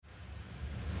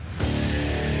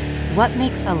What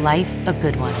makes a life a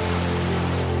good one?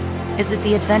 Is it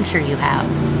the adventure you have?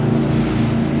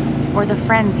 Or the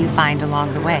friends you find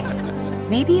along the way?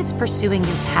 Maybe it's pursuing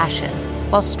your passion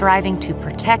while striving to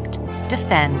protect,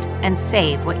 defend, and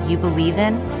save what you believe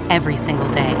in every single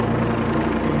day.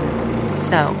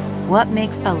 So, what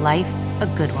makes a life a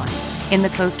good one? In the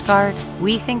Coast Guard,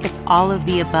 we think it's all of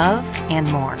the above and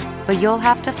more, but you'll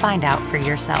have to find out for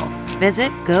yourself.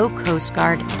 Visit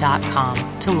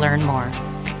gocoastguard.com to learn more.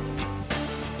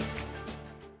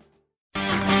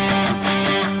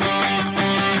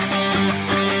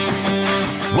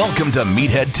 Welcome to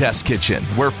Meathead Test Kitchen,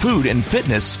 where food and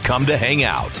fitness come to hang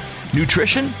out.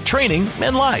 Nutrition, training,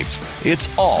 and life. It's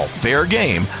all fair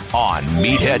game on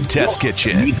Meathead Test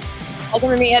Kitchen. Welcome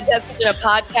to Meathead Test Kitchen, a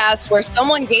podcast where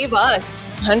someone gave us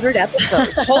 100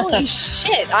 episodes. Holy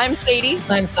shit. I'm Sadie.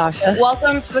 I'm Sasha.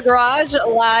 Welcome to the garage,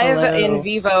 live in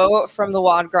vivo from the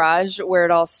WOD Garage, where it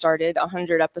all started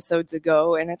 100 episodes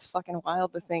ago. And it's fucking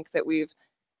wild to think that we're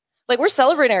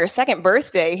celebrating our second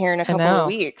birthday here in a couple of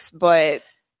weeks, but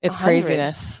it's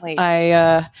craziness. When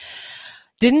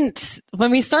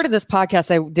we started this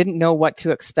podcast, I didn't know what to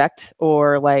expect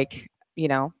or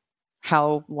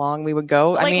how long we would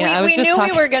go. We knew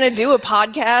we were going to do a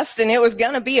podcast and it was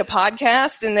going to be a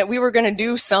podcast and that we were going to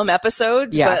do some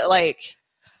episodes. Yeah. But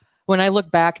when I look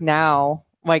back now,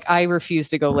 I refuse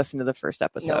to go listen to the first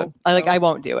episode. I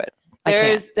won't do it.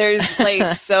 When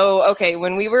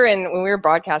we were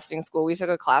broadcasting school, we took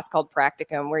a class called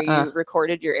Practicum where you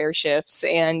recorded your air shifts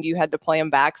and you had to play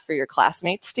them back for your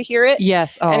classmates to hear it.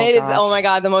 Yes. And it is, oh my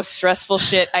God, the most stressful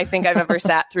shit I think I've ever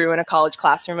sat through in a college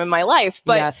classroom in my life.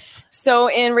 But yes.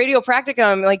 So in Radio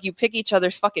Practicum, you pick each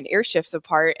other's fucking air shifts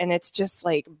apart and it's just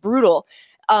brutal.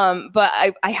 But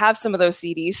I have some of those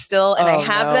CDs still, and I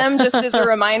have them just as a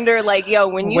reminder,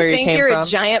 when you think you're a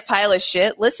giant pile of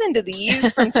shit, listen to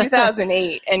these from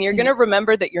 2008, and you're going to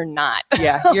remember that you're not.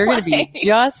 Yeah, you're going to be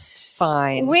just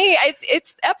fine.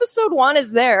 It's episode 1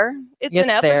 is there. It's an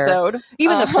episode. There.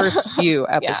 Even the first few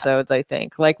episodes, I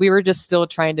think. We were just still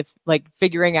trying to,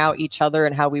 figuring out each other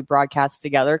and how we broadcast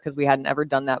together because we hadn't ever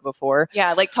done that before.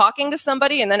 Yeah, talking to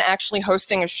somebody and then actually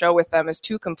hosting a show with them is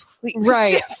two completely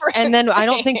different And then I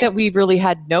don't think that we really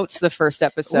had notes the first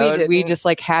episode. We just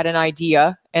had an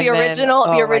idea. And the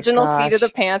original Seat of the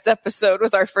Pants episode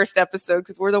was our first episode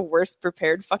because we're the worst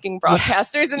prepared fucking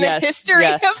broadcasters in the history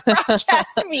of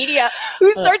broadcast media.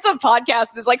 Who starts a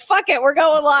podcast and is fuck it, we're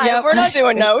going live. Yep. We're not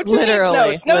doing notes.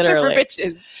 Literally. Notes are for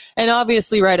bitches. And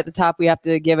obviously right at the top, we have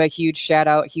to give a huge shout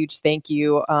out, huge thank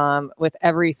you with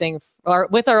everything,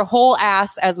 with our whole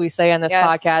ass, as we say on this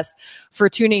podcast, for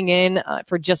tuning in,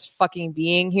 for just fucking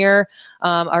being here.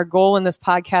 Our goal when this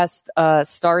podcast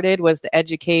started was to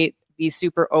educate, be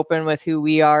super open with who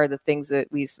we are, the things that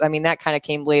that kind of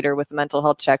came later with the mental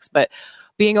health checks, but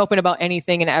being open about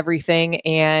anything and everything.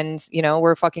 And,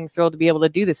 we're fucking thrilled to be able to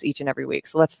do this each and every week.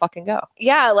 So let's fucking go.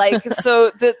 Yeah.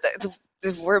 So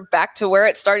we're back to where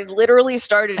it started, literally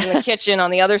started in the kitchen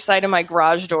on the other side of my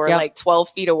garage door, 12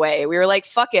 feet away. We were like,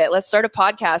 fuck it. Let's start a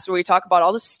podcast where we talk about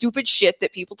all the stupid shit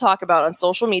that people talk about on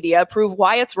social media, prove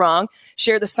why it's wrong,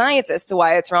 share the science as to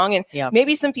why it's wrong. And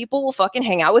maybe some people will fucking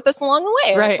hang out with us along the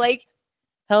way. And it's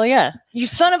hell yeah. You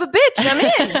son of a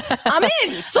bitch. I'm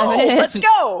in. Sold. Let's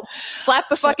go. Slap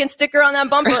the fucking sticker on that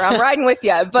bumper. I'm riding with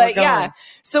you. But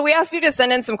so we asked you to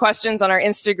send in some questions on our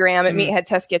Instagram at Meathead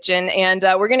Test Kitchen, and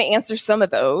we're going to answer some of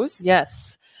those.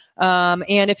 Yes. And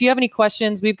if you have any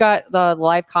questions, we've got the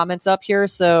live comments up here.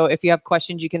 So if you have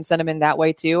questions, you can send them in that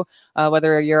way too,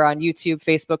 whether you're on YouTube,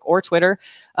 Facebook, or Twitter.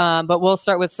 But we'll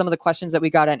start with some of the questions that we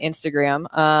got on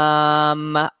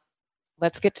Instagram.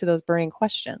 Let's get to those burning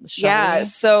questions. We?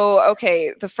 So,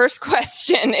 the first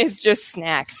question is just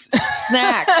snacks.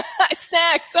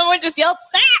 Snacks. Someone just yelled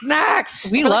snacks.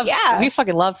 We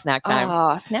fucking love snack time.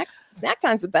 Oh, snacks. Snack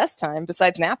time's the best time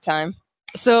besides nap time.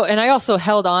 So, and I also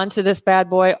held on to this bad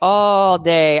boy all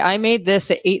day. I made this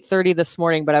at 8:30 this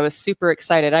morning, but I was super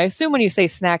excited. I assume when you say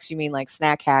snacks, you mean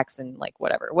snack hacks and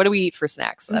whatever. What do we eat for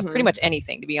snacks? Pretty much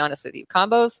anything, to be honest with you.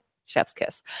 Combos. Chef's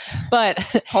kiss. But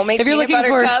homemade if you're looking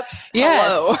for cups,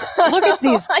 look at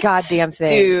these goddamn things,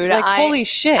 dude. Holy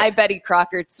shit! I Betty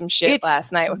Crockered some shit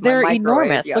last night with they're my microwave.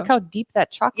 Enormous. Look how deep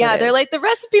that chocolate. Yeah, they're the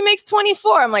recipe makes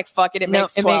 24. I'm like, fuck it,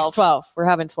 makes 12. It makes 12. We're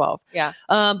having 12. Yeah.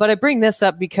 But I bring this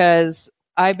up because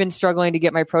I've been struggling to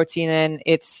get my protein in.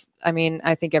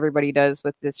 I think everybody does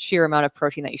with this sheer amount of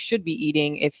protein that you should be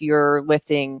eating if you're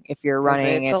lifting, if you're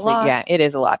running. It's a lot. Yeah, it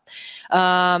is a lot.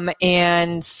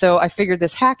 And so I figured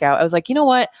this hack out. I was like, you know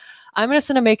what? I'm just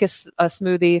going to make a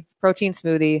smoothie, protein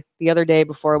smoothie the other day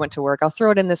before I went to work. I'll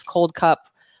throw it in this cold cup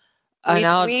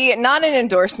We not an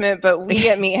endorsement, but we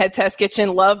at Meathead Test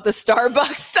Kitchen love the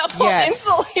Starbucks double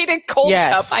insulated cold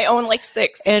cup. I own like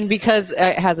 6. And because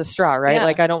it has a straw, right? Yeah.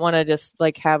 Like I don't want to just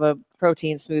like have a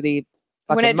protein smoothie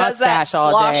when it does that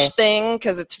slosh thing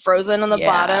because it's frozen on the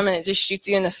bottom and it just shoots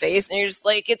you in the face and you're just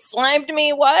like, it slimed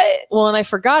me. What? Well, and I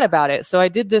forgot about it. So I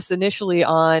did this initially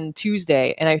on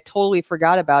Tuesday and I totally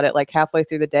forgot about it like halfway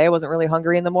through the day. I wasn't really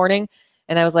hungry in the morning.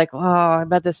 And I was like, oh, I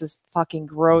bet this is fucking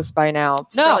gross by now.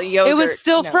 No, it was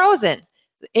still frozen.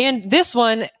 And this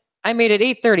one, I made it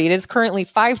 8:30. It is currently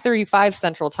 5:35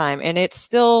 Central Time, and it's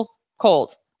still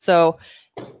cold. So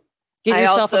get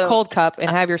yourself a cold cup and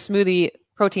have your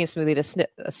protein smoothie to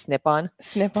snip on.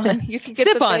 You can get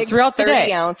the big throughout the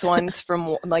 30-ounce ones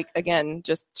from, like, again,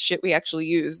 just shit we actually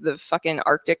use. The fucking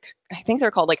Arctic, I think they're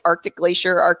called like Arctic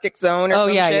Glacier, Arctic Zone or some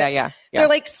shit. Yeah. They're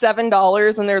like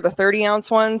 $7 and they're the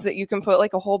 30-ounce ones that you can put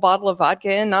like a whole bottle of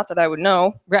vodka in. Not that I would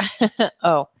know.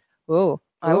 Ooh.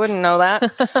 I wouldn't know that.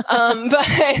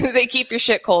 But they keep your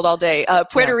shit cold all day.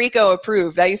 Puerto Rico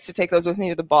approved. I used to take those with me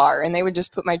to the bar and they would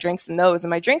just put my drinks in those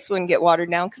and my drinks wouldn't get watered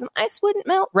down because my ice wouldn't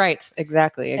melt. Right.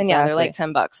 Exactly. And yeah, they're like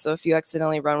 $10. So if you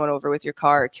accidentally run one over with your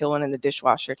car or kill one in the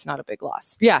dishwasher, it's not a big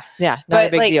loss. Yeah. Not a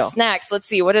big deal. Snacks. Let's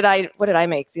see. What did I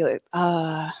make?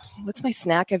 What's my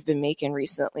snack I've been making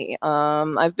recently?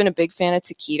 I've been a big fan of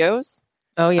taquitos.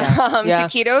 Oh yeah.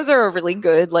 Taquitos are a really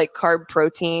good like carb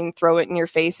protein. Throw it in your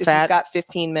face if you've got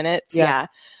 15 minutes. Yeah.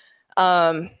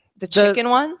 The chicken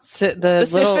ones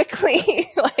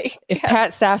specifically. Like if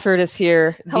Pat Safford is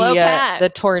here, hello, Pat.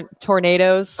 The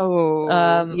tornadoes.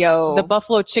 The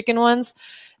buffalo chicken ones.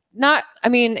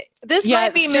 This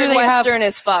might be Midwestern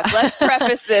as fuck. Let's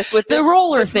preface this with the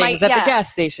roller things at the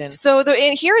gas station. So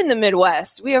here in the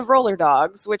Midwest, we have roller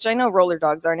dogs, which I know roller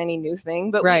dogs aren't any new thing,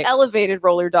 but we elevated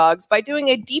roller dogs by doing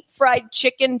a deep fried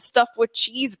chicken stuffed with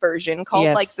cheese version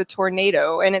called like the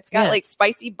Tornado, and it's got like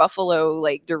spicy buffalo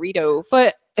like Dorito.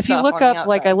 But if you look up,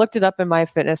 like I looked it up in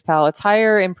MyFitnessPal, it's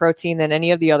higher in protein than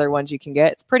any of the other ones you can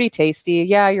get. It's pretty tasty.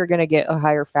 Yeah, you're gonna get a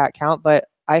higher fat count, but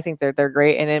I think they're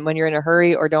great. And then when you're in a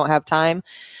hurry or don't have time,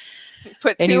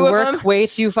 you work way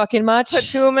too fucking much, put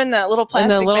 2 of them in that little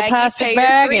plastic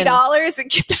bag, $3 and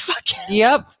get the fuck out.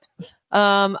 Yep.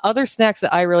 Other snacks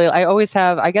that I always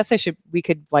have, I guess we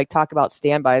could like talk about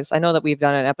standbys. I know that we've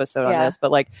done an episode on this,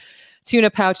 but like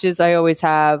tuna pouches, I always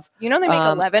have. You know, they make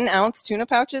 11-ounce tuna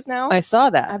pouches now. I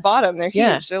saw that. I bought them. They're huge.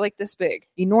 Yeah. They're like this big.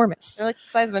 Enormous. They're like the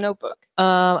size of a notebook.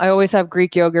 I always have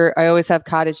Greek yogurt. I always have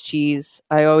cottage cheese.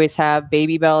 I always have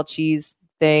Baby Bell cheese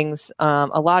things.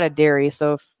 A lot of dairy.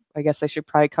 So I guess I should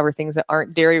probably cover things that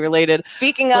aren't dairy related.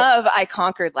 Speaking of, I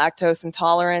conquered lactose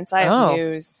intolerance. I have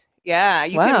news. Yeah,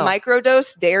 you can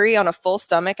microdose dairy on a full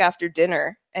stomach after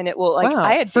dinner. And it will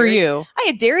I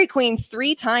had Dairy Queen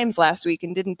 3 times last week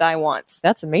and didn't die once.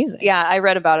 That's amazing. Yeah, I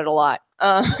read about it a lot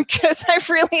because I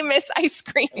really miss ice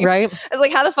cream. Right. I was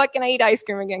like, how the fuck can I eat ice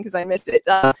cream again? Because I miss it.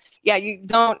 You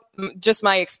don't, just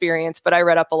my experience, but I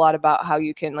read up a lot about how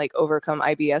you can like overcome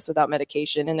IBS without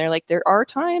medication. And they're like, there are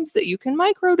times that you can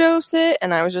microdose it.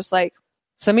 And I was just like,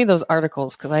 send me those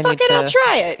articles because I need to. I'll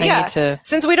try it.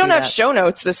 Since we don't have show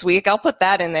notes this week, I'll put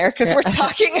that in there because we're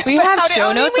talking. We have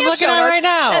show notes. I'm looking at right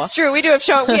now. That's true. We do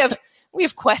have we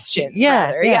have questions.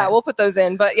 Yeah, we'll put those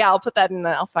in. But yeah, I'll put that in.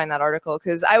 I'll find that article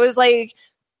because I was like,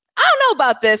 I don't know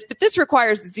about this, but this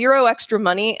requires 0 extra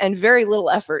money and very little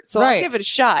effort. So I'll give it a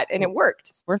shot, and it worked.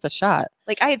 It's worth a shot.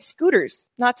 Like I had Scooters,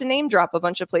 not to name drop a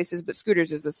bunch of places, but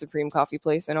Scooters is a supreme coffee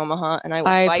place in Omaha, and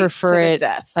I prefer it to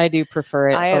death. I do prefer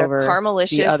it. I had over a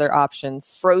Caramelicious the other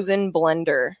options frozen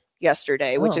blender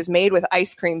yesterday, which is made with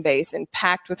ice cream base and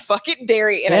packed with fucking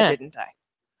dairy, and I didn't die.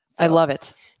 So, I love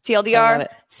it. TLDR,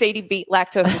 Sadie beat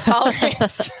lactose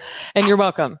intolerance. And you're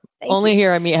welcome. Only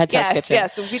here on Meathead Test Kitchen.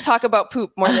 Yes, we talk about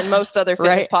poop more than most other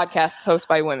fitness podcasts hosted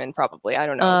by women, probably. I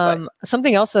don't know.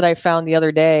 Something else that I found the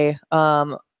other day,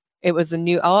 it was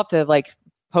I'll have to like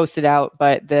post it out,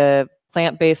 but the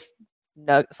plant-based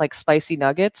nuggets, like spicy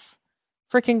nuggets,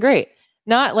 freaking great.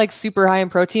 Not like super high in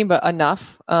protein, but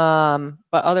enough.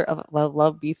 But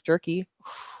love beef jerky.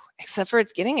 Except for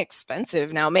it's getting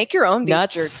expensive now. Make your own beef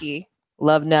jerky.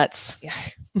 Love nuts. Yeah.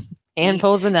 And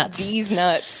pulls the nuts. These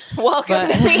nuts. Welcome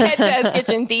to Meathead Test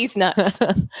Kitchen. These nuts.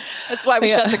 That's why we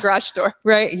shut the garage door.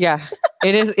 Right. Yeah.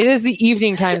 It is the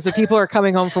evening time, so people are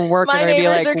coming home from work. My and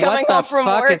neighbors be like, are coming home from work.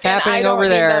 What the fuck is happening over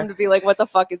there? I don't need them to be like, what the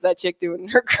fuck is that chick doing in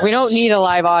her garage? We don't need a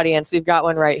live audience. We've got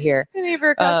one right here. The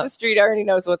neighbor across the street already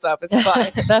knows what's up. It's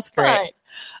fine. That's great.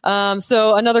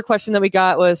 So another question that we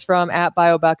got was from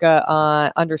 @BioBecca _ Becca,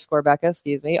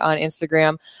 on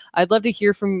Instagram. I'd love to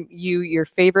hear from you your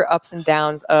favorite ups and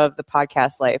downs of the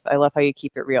podcast life. I love how you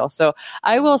keep it real. So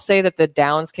I will say that the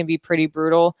downs can be pretty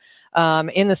brutal.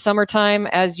 In the summertime,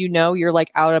 as you know, you're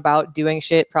like out about doing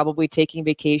shit, probably taking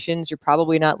vacations. You're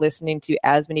probably not listening to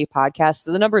as many podcasts.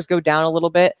 So the numbers go down a little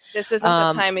bit. This isn't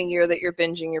the time of year that you're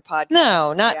binging your podcast.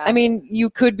 No, not, I mean, you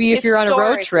could be if you're on a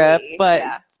road trip, but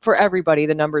for everybody,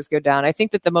 the numbers go down. I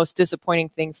think that the most disappointing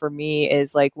thing for me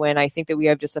is like when I think that we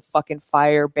have just a fucking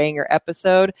fire banger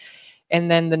episode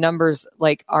and then the numbers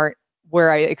like aren't where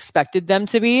I expected them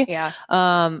to be. Yeah.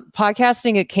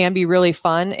 Podcasting, it can be really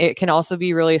fun. It can also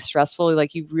be really stressful.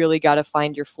 Like you've really got to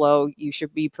find your flow. You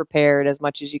should be prepared as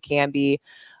much as you can be.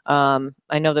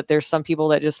 I know that there's some people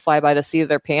that just fly by the seat of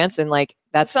their pants and like,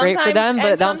 that's great for them,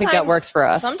 but I don't think that works for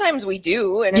us. Sometimes we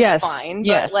do and it's fine.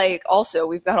 But like also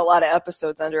we've got a lot of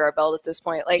episodes under our belt at this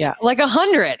point. Like, like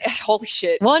 100. Holy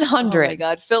shit. 100. Oh my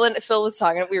God. Phil was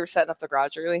talking, we were setting up the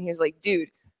garage early and he was like, dude,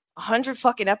 100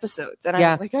 fucking episodes. And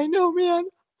I was like, I know, man.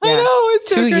 I know. It's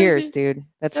so 2 crazy. years, dude.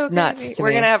 That's so nuts to We're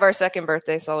me. going to have our second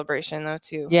birthday celebration though,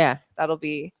 too. Yeah. That'll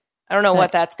be, I don't know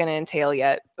what that's going to entail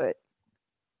yet, but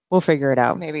we'll figure it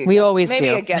out. Maybe we always maybe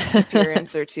do. A guest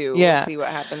appearance or two. We'll see what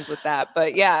happens with that.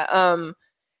 But yeah,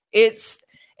 it's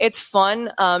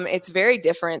fun. It's very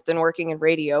different than working in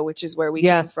radio, which is where we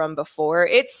came from before.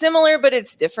 It's similar, but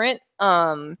it's different.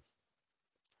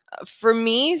 For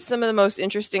me, some of the most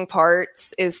interesting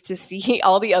parts is to see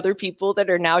all the other people that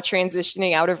are now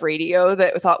transitioning out of radio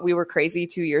that thought we were crazy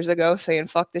 2 years ago saying,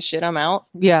 fuck this shit, I'm out.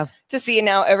 Yeah. To see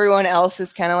now everyone else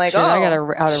is kind of like, I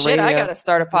got to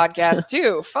start a podcast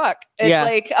too. Fuck. It's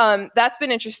like, that's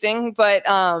been interesting, but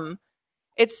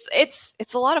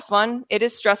it's a lot of fun. It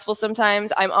is stressful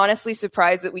sometimes. I'm honestly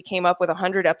surprised that we came up with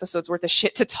 100 episodes worth of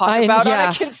shit to talk about on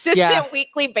a consistent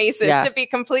weekly basis, to be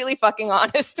completely fucking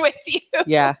honest with you.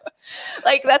 Yeah.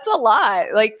 Like that's a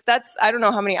lot. Like that's, I don't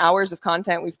know how many hours of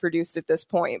content we've produced at this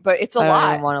point, but it's a lot. I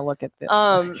don't even want to look at this.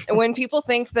 When people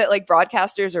think that like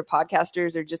broadcasters or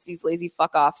podcasters are just these lazy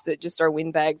fuck offs that just are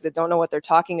windbags that don't know what they're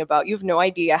talking about, you have no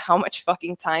idea how much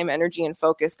fucking time, energy, and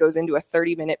focus goes into a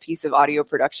 30-minute piece of audio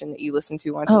production that you listen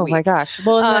to once a week. Oh my gosh.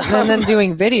 Well, and then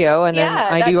doing video and then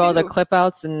I do all the clip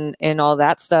outs and all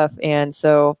that stuff. And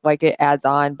so like it adds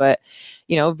on, but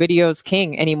you know, video's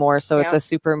king anymore. So it's a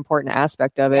super important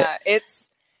aspect of it. Yeah,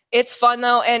 it's fun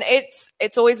though. And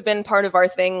it's always been part of our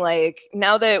thing. Like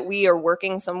now that we are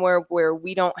working somewhere where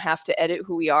we don't have to edit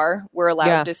who we are, we're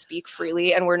allowed to speak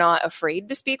freely and we're not afraid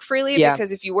to speak freely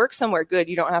because if you work somewhere good,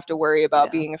 you don't have to worry about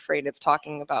being afraid of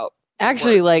talking about.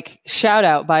 Actually, like shout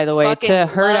out, by the way, to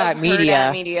Hurrdat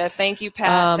Media. Thank you,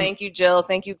 Pat. Thank you, Jill.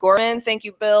 Thank you, Gorman. Thank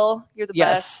you, Bill. You're the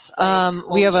best. Like,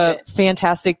 we have a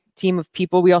fantastic team of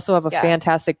people. We also have a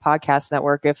fantastic podcast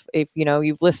network. If you know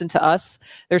you've listened to us,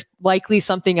 there's likely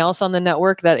something else on the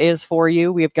network that is for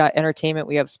you. We've got entertainment.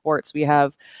 We have sports. We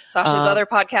have Sasha's other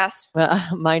podcast,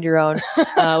 Mind Your Own,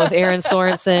 with Aaron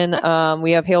Sorensen.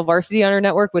 We have Hail Varsity on our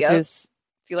network, which is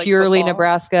like purely football.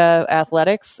 Nebraska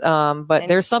athletics. But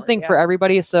there's something for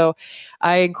everybody. So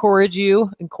I encourage.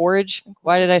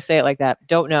 Why did I say it like that?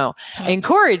 Don't know.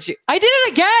 Encourage. I did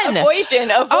it again. Avoision.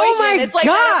 Oh my it's like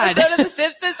God. That episode of The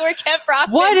Simpsons where Kent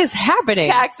Brockman. What is happening?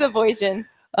 Tax evasion.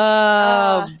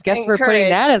 Guess we're putting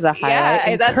that as a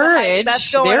highlight. Yeah, encourage.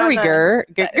 That's going there we go.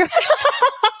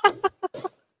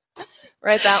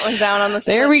 Write that one down on the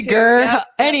There we go. Yep.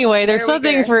 Anyway, there's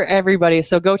something for everybody.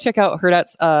 So go check out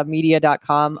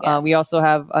hurrdatsmedia.com. We also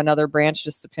have another branch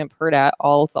just to pimp Hurrdat,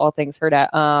 all things Hurrdat.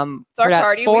 It's our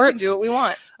party. We can do what we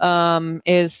want.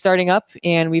 Is starting up,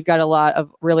 and we've got a lot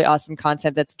of really awesome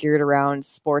content that's geared around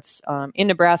sports in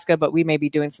Nebraska, but we may be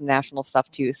doing some national stuff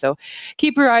too. So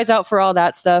keep your eyes out for all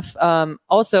that stuff.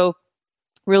 Also,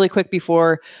 really quick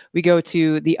before we go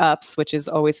to the ups, which is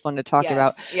always fun to talk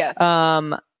about. Yes.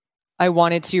 I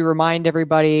wanted to remind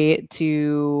everybody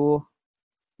to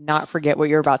not forget what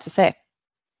you're about to say.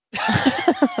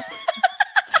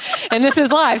 And this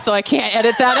is live, so I can't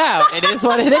edit that out. It is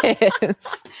what it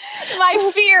is.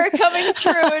 My fear coming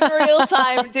true in real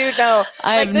time, dude. No,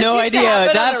 I have no idea.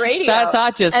 That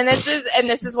thought just and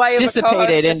this is why you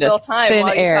dissipated into fill time thin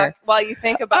air while you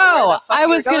think about. I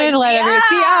was going to let everyone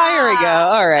see. Here we go.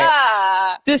 All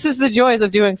right. This is the joys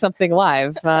of doing something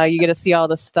live. You get to see all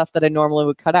the stuff that I normally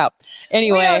would cut out.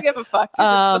 Anyway, we don't give a fuck.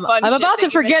 I'm about to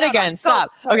forget again.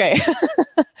 Stop. Okay.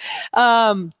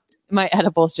 My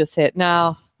edibles just hit.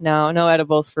 Now No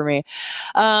edibles for me.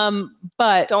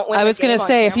 But I was going to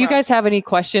say, if you guys have any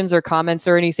questions or comments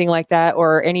or anything like that,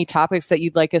 or any topics that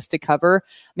you'd like us to cover,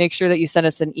 make sure that you send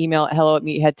us an email at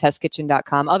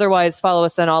hello@meatheadtestkitchen.com. Otherwise, follow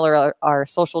us on all our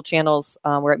social channels.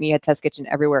 We're at Meathead Test Kitchen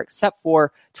everywhere except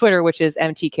for Twitter, which is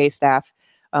MTK Staff.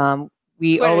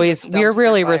 We're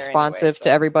really responsive to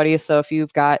everybody. So if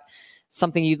you've got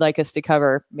something you'd like us to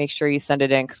cover, make sure you send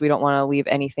it in, because we don't want to leave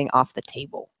anything off the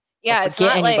table. Yeah, it's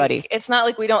not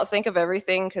like we don't think of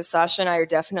everything, because Sasha and I are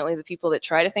definitely the people that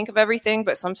try to think of everything,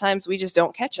 but sometimes we just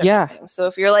don't catch everything. Yeah. So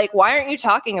if you're like, why aren't you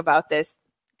talking about this?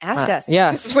 Ask us.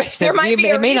 Yeah, there might be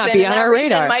it may not be on our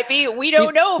radar. Might be we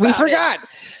don't know about we forgot.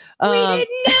 We didn't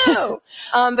know.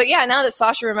 But yeah, now that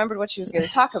Sasha remembered what she was going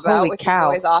to talk about, which is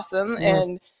always awesome,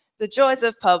 and the joys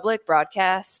of public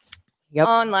broadcast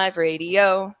on live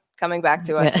radio. Coming back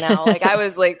to us now. Like I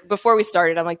was like, before we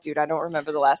started, I'm like, dude, I don't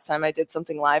remember the last time I did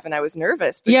something live and I was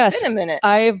nervous. But it's been a minute.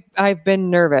 I've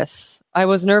been nervous. I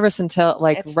was nervous until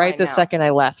right the second I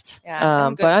left.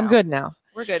 Yeah, but I'm good now.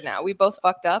 We're good now. We both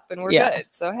fucked up and we're good.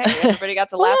 So hey, everybody got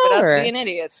to laugh at us being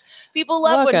idiots. People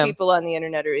love when people on the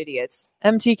internet are idiots.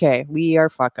 MTK, we are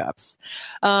fuck ups.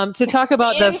 To talk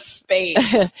about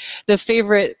the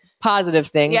favorite positive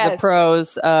things, the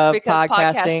pros of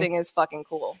podcasting is fucking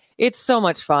cool. It's so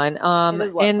much fun.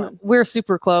 And we're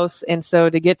super close. And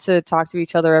so to get to talk to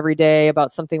each other every day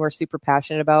about something we're super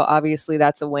passionate about, obviously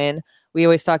that's a win. We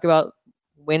always talk about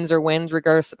wins are wins,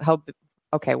 regardless of how.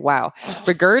 Okay, wow.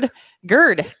 Gird.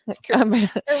 Ermagerd.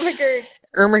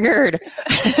 Ermagerd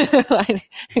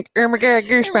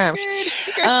goosebumps.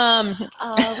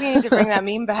 We need to bring that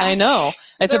meme back. I know.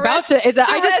 I just brought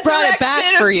it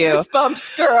back for you.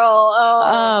 Goosebumps,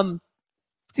 girl.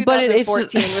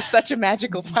 2014 was such a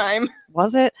magical time.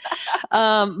 Was it?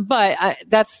 But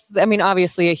that's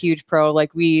obviously a huge pro.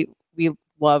 Like we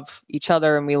love each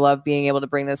other and we love being able to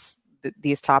bring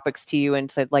these topics to you and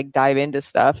to like dive into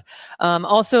stuff.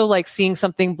 Also like seeing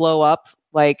something blow up,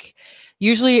 like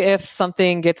usually if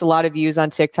something gets a lot of views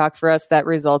on TikTok for us, that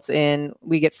results in,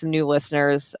 we get some new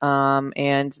listeners,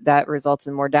 and that results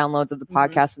in more downloads of the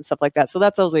podcast and stuff like that. So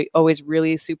that's always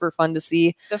really super fun to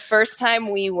see. The first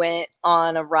time we went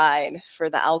on a ride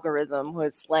for the algorithm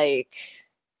was like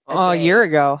a year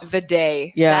ago. That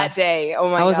day. Oh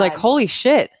my God. I was like, holy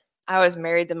shit. I was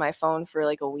married to my phone for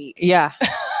like a week. Yeah.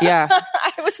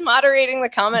 I was moderating the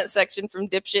comment section from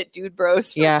dipshit dude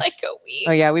bros for like a week.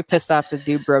 Oh yeah, we pissed off the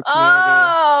dude bro community.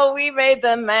 Oh, we made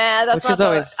them mad. That's which is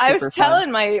always I was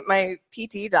telling my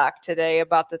PT doc today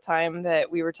about the time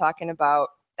that we were talking about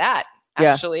that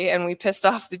actually, and we pissed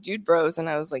off the dude bros, and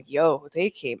I was like, yo, they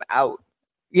came out.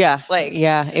 Yeah. Like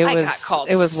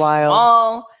it was wild.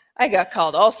 Small. I got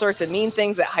called all sorts of mean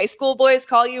things that high school boys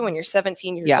call you when you're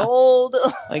 17 years old.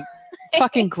 Like,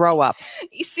 fucking grow up.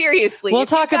 Seriously. We'll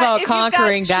talk about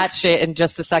conquering that shit in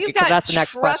just a second, because that's the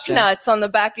next question. Truck nuts on the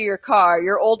back of your car.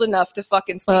 You're old enough to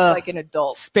fucking speak like an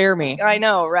adult. Spare me. I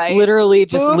know, right? Literally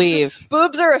just leave.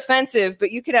 Boobs are offensive,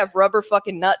 but you could have rubber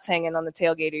fucking nuts hanging on the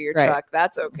tailgate of your truck.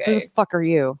 That's okay. Who the fuck are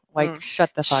you? Like,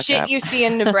 shut the fuck up. Shit you see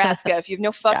in Nebraska. If you have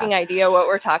no fucking idea what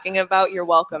we're talking about, you're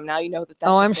welcome. Now you know that's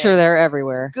I'm sure they're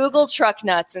everywhere. Google truck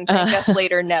nuts and thank us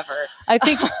later, never. I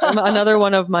think another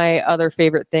one of my other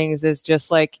favorite things is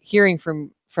just like hearing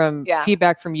from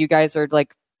feedback from you guys, or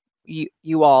like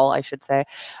you all, I should say.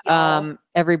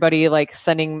 Everybody like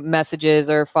sending messages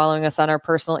or following us on our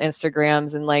personal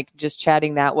Instagrams and like just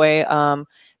chatting that way.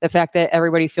 The fact that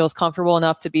everybody feels comfortable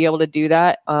enough to be able to do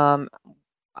that.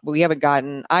 I haven't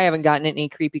gotten any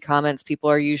creepy comments. People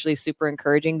are usually super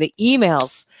encouraging. The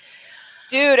emails,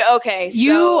 dude. Okay.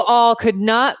 You all could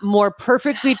not more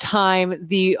perfectly time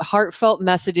the heartfelt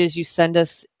messages you send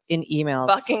us in emails.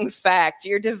 Fucking fact.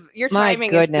 Your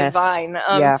timing is divine.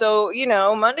 So,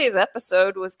 Monday's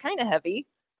episode was kind of heavy.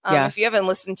 If you haven't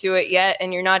listened to it yet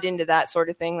and you're not into that sort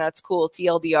of thing, that's cool.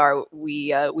 TLDR,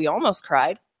 we almost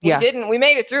cried. We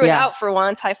made it through without for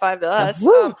once. High five to us.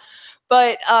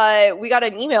 But we got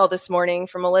an email this morning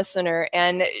from a listener,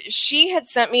 and she had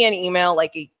sent me an email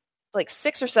like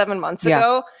 6 or 7 months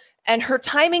ago, and her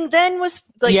timing then was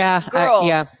like,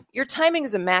 girl, your timing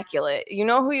is immaculate. You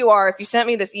know who you are if you sent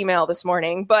me this email this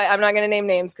morning, but I'm not going to name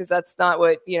names because that's not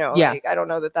what, like, I don't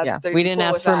know that. We didn't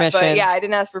ask permission. But I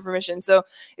didn't ask for permission. So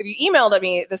if you emailed at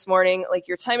me this morning, like,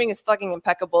 your timing is fucking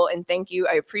impeccable, and thank you.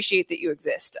 I appreciate that you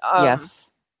exist.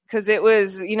 Yes. Because it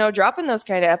was, dropping those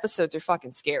kind of episodes are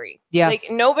fucking scary. Yeah. Like,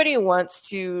 nobody wants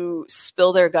to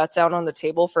spill their guts out on the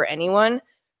table for anyone.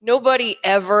 Nobody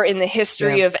ever in the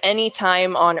history of any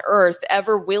time on earth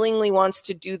ever willingly wants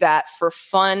to do that for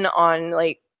fun on,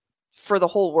 like, for the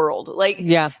whole world. Like,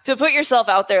 to put yourself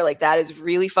out there like that is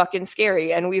really fucking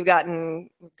scary. And we've gotten,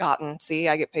 see,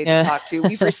 I get paid to talk to.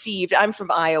 We've received, I'm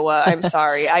from Iowa. I'm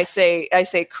sorry. I say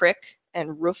crick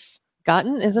and roof.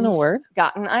 Gotten isn't a word?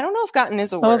 Gotten. I don't know if gotten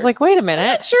is a word. I was like, wait a minute. I'm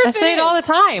not sure I say it all the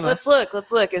time. Let's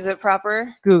look. Is it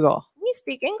proper? Google. Can you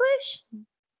speak English?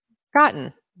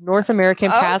 Gotten. North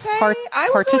American past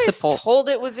participle. Always told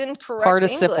it was incorrect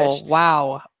participle. English.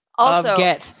 Wow. Also,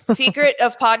 get. secret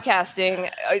of podcasting.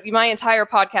 My entire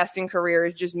podcasting career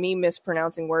is just me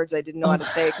mispronouncing words I didn't know how to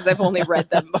say because I've only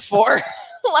read them before.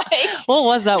 Like, what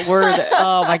was that word?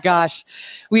 Oh my gosh,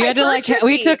 we had to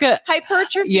we took a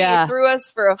hypertrophy. Threw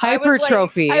us for a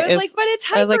hypertrophy. I was like, but it's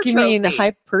hypertrophy. I was like, you mean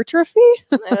hypertrophy?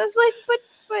 I was like,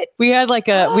 but we had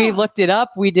we looked it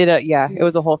up. We did it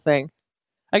was a whole thing.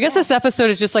 I guess this episode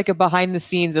is just like a behind the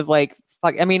scenes of like,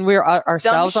 fuck. I mean, we're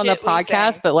ourselves on the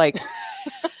podcast, but like.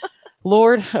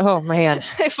 Lord, oh man.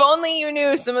 If only you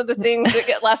knew some of the things that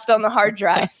get left on the hard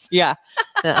drive.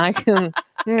 I can.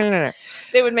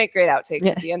 They would make great outtakes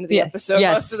at the end of the episode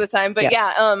most of the time. But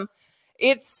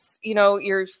it's,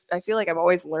 I feel like I'm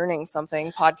always learning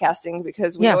something podcasting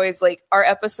because we always like our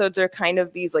episodes are kind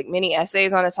of these like mini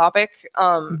essays on a topic.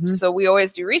 So we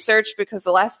always do research because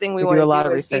the last thing we want to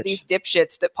do is be these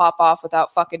dipshits that pop off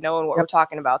without fucking knowing what we're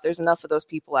talking about. There's enough of those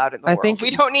people out in the world. I think we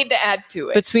don't need to add to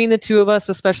it. Between the two of us,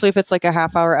 especially if it's like a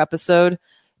half-hour episode,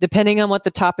 depending on what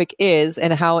the topic is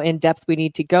and how in depth we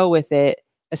need to go with it,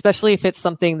 especially if it's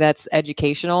something that's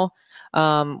educational.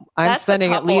 I'm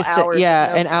spending at least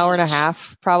an hour and a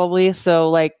half probably. So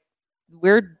like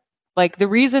we're like the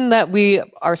reason that we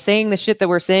are saying the shit that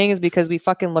we're saying is because we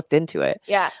fucking looked into it.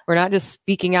 Yeah. We're not just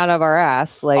speaking out of our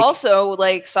ass. Like also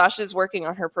like Sasha's working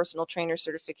on her personal trainer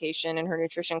certification and her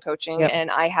nutrition coaching.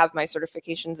 And I have my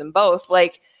certifications in both.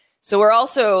 Like, so we're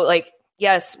also like,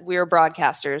 yes, we're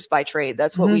broadcasters by trade.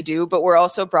 That's what we do. But we're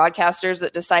also broadcasters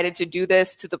that decided to do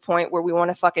this to the point where we want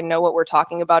to fucking know what we're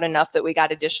talking about enough that we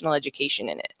got additional education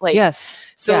in it. Like,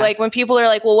 So like when people are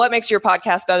like, well, what makes your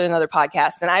podcast better than other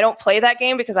podcasts? And I don't play that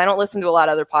game because I don't listen to a lot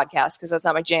of other podcasts because that's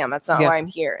not my jam. That's not why I'm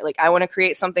here. Like I want to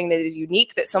create something that is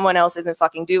unique that someone else isn't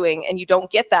fucking doing. And you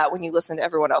don't get that when you listen to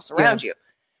everyone else around you.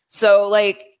 So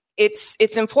like, it's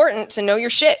important to know your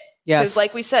shit. Because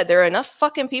like we said, there are enough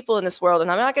fucking people in this world, and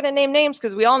I'm not going to name names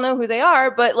because we all know who they are,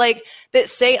 but like that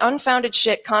say unfounded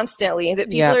shit constantly and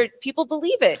that people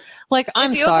believe it. Like,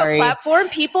 I'm sorry. If you sorry. have a platform,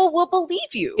 people will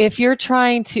believe you. If you're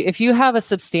if you have a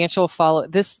substantial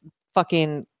this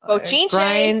fucking grinds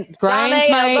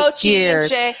my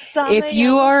gears. If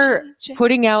you are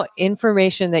putting out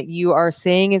information that you are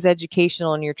saying is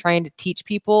educational and you're trying to teach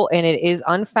people and it is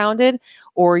unfounded,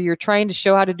 or you're trying to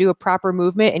show how to do a proper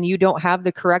movement and you don't have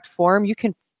the correct form, you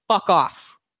can fuck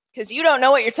off. Because you don't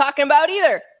know what you're talking about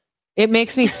either. It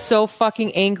makes me so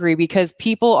fucking angry because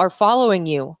people are following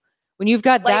you. When you've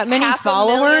got like that many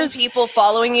followers, people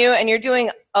following you, and you're doing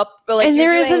up, like and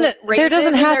there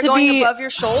doesn't have to be above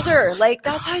your shoulder. Like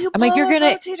that's how you. I'm like, you're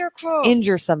gonna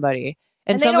injure somebody,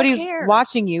 and somebody's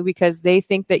watching you because they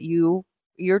think that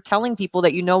you're telling people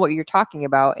that you know what you're talking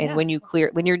about, and when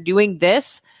you're doing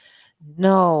this,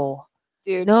 no.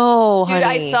 Dude, honey.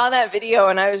 I saw that video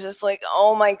and I was just like,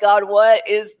 oh my God, what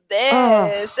is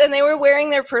this? And they were wearing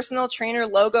their personal trainer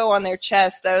logo on their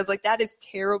chest. I was like, that is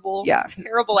terrible. Yeah.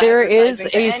 Terrible. There is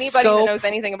anybody that knows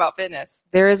anything about fitness.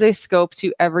 There is a scope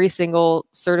to every single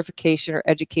certification or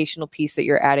educational piece that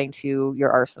you're adding to your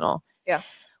arsenal. Yeah.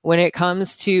 When it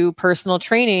comes to personal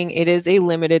training, it is a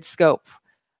limited scope.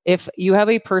 If you have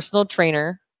a personal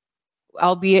trainer,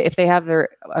 albeit if they have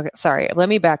sorry, let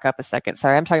me back up a second.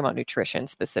 Sorry, I'm talking about nutrition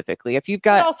specifically. If you've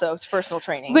got but also it's personal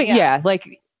training. But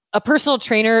like a personal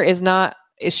trainer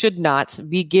should not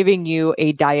be giving you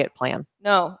a diet plan.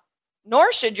 No.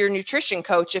 Nor should your nutrition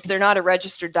coach if they're not a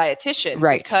registered dietitian.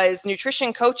 Right. Because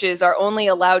nutrition coaches are only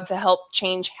allowed to help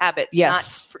change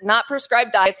habits, not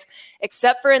prescribe diets,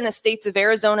 except for in the states of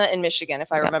Arizona and Michigan,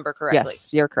 if I remember correctly.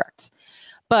 Yes, you're correct.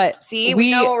 But see,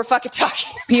 we know what we're fucking talking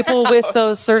about. People with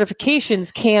those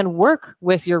certifications can work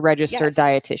with your registered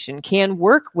dietitian, can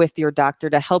work with your doctor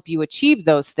to help you achieve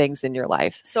those things in your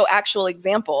life. So actual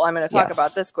example, I'm going to talk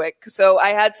about this quick. So I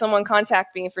had someone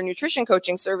contact me for nutrition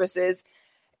coaching services,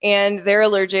 and they're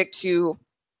allergic to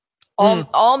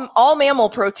all mammal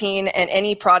protein and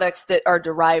any products that are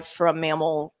derived from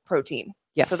mammal protein.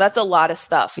 Yes. So that's a lot of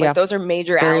stuff. Like those are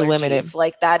major allergies. Limited.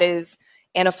 Like that is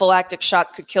anaphylactic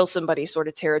shock could kill somebody sort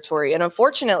of territory. And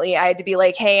unfortunately, I had to be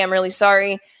like, hey, I'm really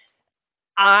sorry.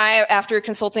 After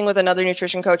consulting with another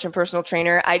nutrition coach and personal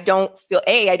trainer, I don't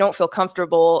feel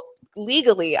comfortable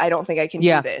legally. I don't think I can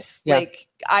do this. Like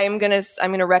I'm going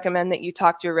to recommend that you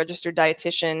talk to a registered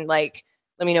dietitian, like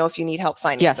let me know if you need help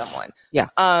finding someone. Yeah.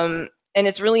 And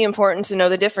it's really important to know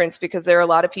the difference, because there are a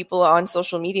lot of people on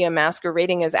social media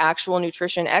masquerading as actual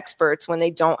nutrition experts when they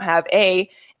don't have A,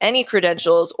 any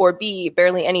credentials, or B,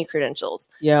 barely any credentials.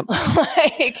 Yep.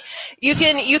 Like you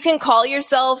can call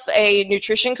yourself a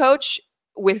nutrition coach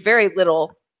with very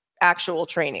little actual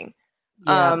training.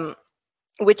 Yeah.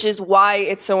 Which is why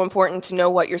it's so important to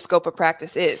know what your scope of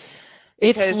practice is.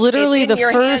 It's literally the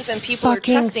first and people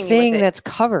fucking are trusting thing you with it. that's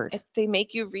covered. They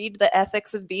make you read the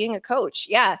ethics of being a coach.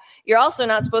 Yeah. You're also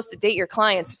not supposed to date your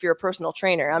clients if you're a personal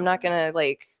trainer. I'm not going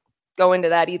to go into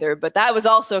that either, but that was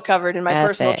also covered in my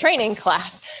personal training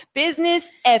class.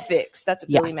 Business ethics. That's a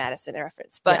Billy Madison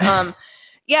reference. But know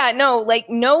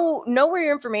where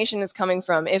your information is coming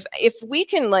from. If we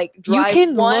can drive you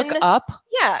can look up.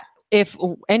 Yeah. If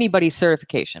anybody's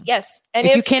certification. Yes. And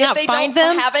if you cannot find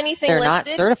them, have anything they're listed, not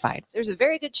certified. There's a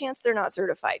very good chance they're not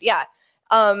certified. Yeah.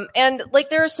 And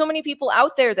there are so many people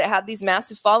out there that have these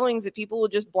massive followings that people will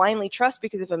just blindly trust,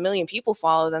 because if 1 million people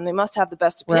follow them, they must have the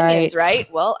best opinions, right?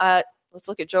 Well, let's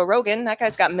look at Joe Rogan. That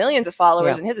guy's got millions of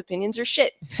followers and his opinions are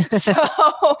shit. So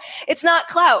it's not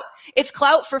clout. It's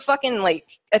clout for fucking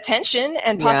attention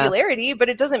and popularity, but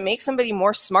it doesn't make somebody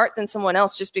more smart than someone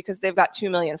else just because they've got 2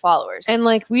 million followers. And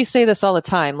we say this all the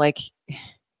time, if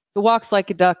it walks like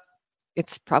a duck,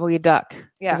 it's probably a duck.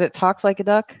 Yeah. Because it talks like a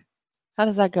duck. How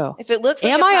does that go? If it looks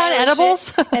like Am I on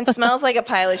edibles? and smells like a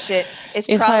pile of shit, it's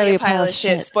probably a pile of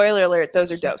shit. Spoiler alert,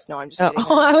 those are dose. No, I'm just kidding.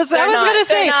 I was going to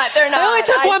say. They're not. I only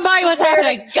took one bite. What's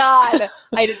happening? God,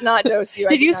 I did not dose you.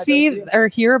 Did you see or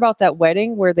hear about that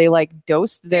wedding where they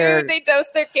dosed their... They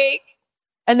dosed their cake.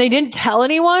 And they didn't tell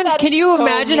anyone? Can you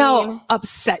imagine how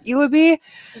upset you would be?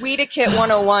 Weedakit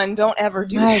 101. Don't ever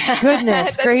do that. My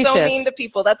goodness gracious. That's so mean to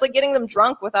people. That's like getting them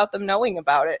drunk without them knowing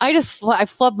about it. I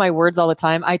flub my words all the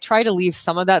time. I try to leave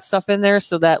some of that stuff in there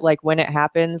so that when it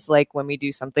happens, when we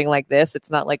do something like this, it's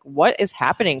not what is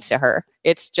happening to her?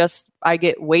 It's just I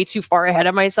get way too far ahead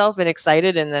of myself and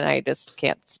excited, and then I just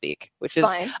can't speak, which is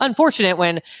unfortunate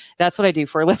when that's what I do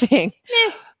for a living.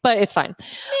 But it's fine.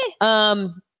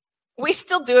 We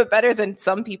still do it better than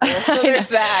some people, so there's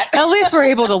that. At least we're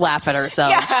able to laugh at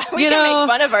ourselves. Yeah, we can make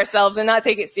fun of ourselves and not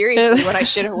take it seriously when I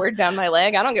shit a word down my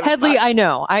leg. I don't give a Headley, fuck. I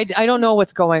know. I don't know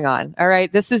what's going on. All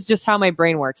right. This is just how my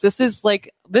brain works. This is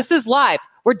live.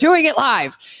 We're doing it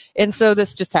live. And so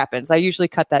this just happens. I usually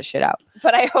cut that shit out.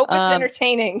 But I hope it's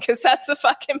entertaining, because that's the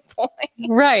fucking point.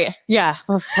 Right. Yeah.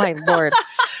 Oh, my Lord.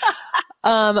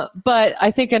 But I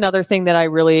think another thing that I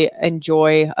really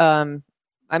enjoy,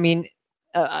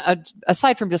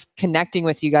 aside from just connecting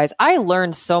with you guys, I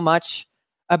learned so much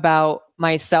about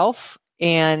myself,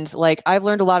 and I've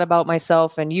learned a lot about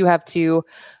myself, and you have too,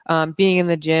 being in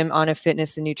the gym on a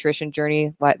fitness and nutrition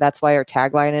journey. That's why our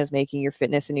tagline is making your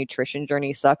fitness and nutrition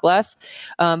journey suck less.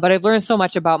 But I've learned so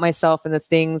much about myself and the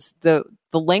things, the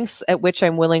lengths at which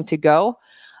I'm willing to go,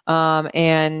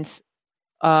 and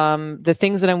the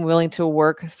things that I'm willing to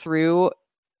work through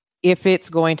if it's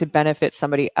going to benefit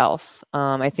somebody else.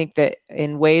 I think that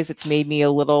in ways it's made me a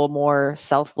little more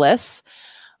selfless.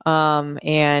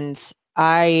 And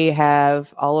I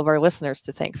have all of our listeners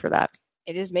to thank for that.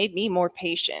 It has made me more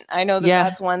patient. I know that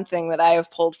that's one thing that I have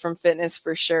pulled from fitness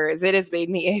for sure, is it has made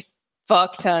me a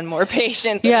fuck ton more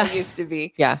patient than I used to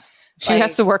be. Yeah. She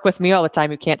has to work with me all the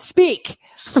time. You can't speak.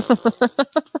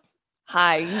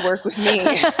 Hi, you work with me.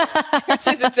 It's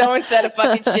just its own set of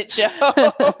fucking shit show.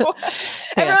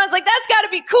 Everyone's like, that's got to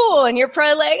be cool. And you're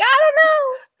probably like, I don't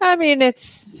know. I mean,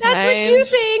 that's what you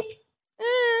think.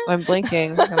 I'm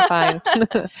blinking. I'm fine.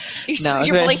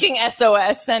 You're blinking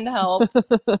SOS, send help.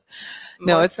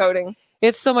 No, it's coding.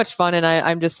 It's so much fun. And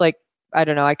I'm just I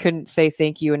don't know. I couldn't say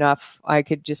thank you enough. I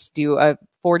could just do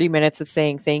 40 minutes of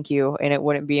saying thank you, and it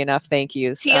wouldn't be enough thank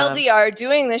yous. TLDR,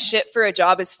 doing this shit for a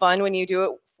job is fun when you do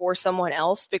it for someone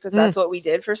else, because that's what we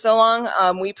did for so long.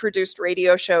 We produced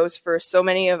radio shows for so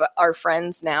many of our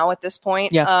friends now at this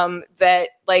point, that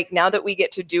now that we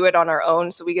get to do it on our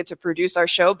own, so we get to produce our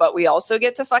show, but we also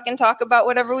get to fucking talk about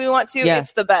whatever we want to.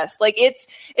 It's the best.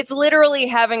 It's literally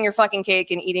having your fucking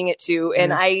cake and eating it too.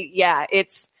 And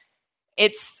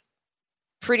it's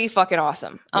pretty fucking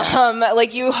awesome.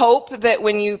 You hope that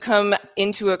when you come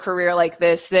into a career like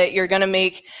this, that you're going to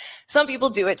make... Some people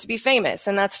do it to be famous,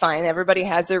 and that's fine. Everybody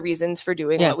has their reasons for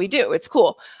doing what we do. It's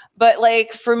cool. But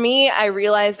for me, I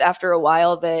realized after a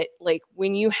while that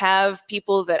when you have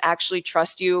people that actually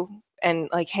trust you and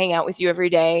hang out with you every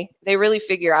day, they really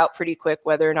figure out pretty quick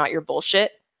whether or not you're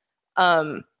bullshit.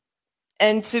 And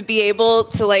to be able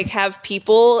to have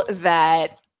people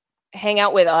that hang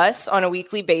out with us on a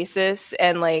weekly basis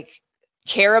and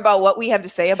care about what we have to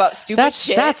say about stupid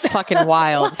shit. That's fucking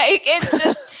wild.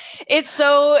 It's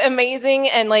so amazing.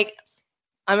 And like,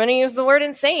 I'm going to use the word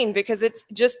insane because it's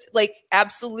just like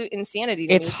absolute insanity.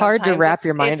 It's hard to wrap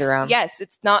your mind around. Yes.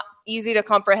 It's not easy to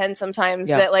comprehend sometimes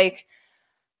that like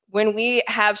when we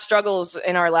have struggles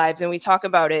in our lives and we talk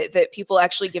about it, that people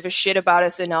actually give a shit about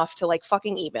us enough to like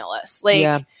fucking email us.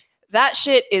 Like that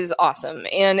shit is awesome.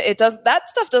 And that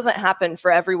stuff doesn't happen for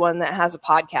everyone that has a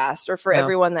podcast or for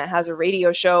everyone that has a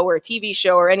radio show or a TV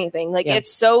show or anything. Like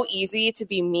it's so easy to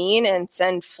be mean and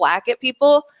send flack at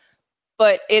people,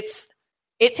 but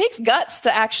it takes guts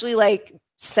to actually like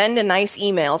send a nice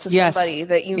email to somebody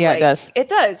that you like. It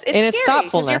does. It's scary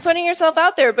thoughtfulness. You're putting yourself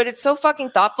out there, but it's so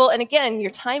fucking thoughtful. And again, your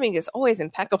timing is always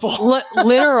impeccable.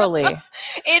 Literally.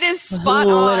 It is spot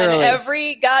on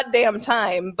every goddamn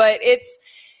time, but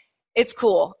it's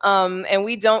cool. And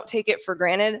we don't take it for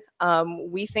granted.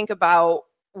 We think about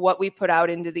what we put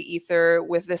out into the ether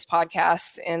with this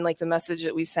podcast and like the message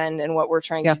that we send and what we're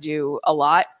trying to do a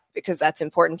lot because that's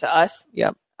important to us.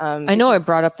 Yep. I know I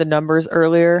brought up the numbers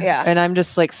earlier and I'm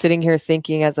just like sitting here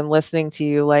thinking as I'm listening to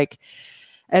you, like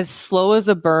as slow as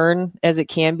a burn as it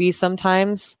can be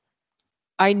sometimes,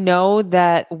 I know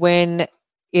that when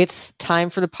it's time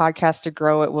for the podcast to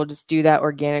grow, it will just do that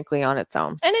organically on its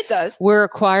own. And it does. We're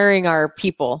acquiring our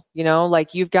people,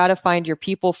 like you've got to find your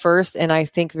people first. And I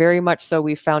think very much so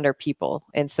we found our people.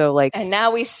 And so like, and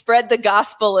now we spread the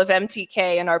gospel of MTK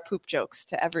and our poop jokes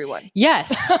to everyone.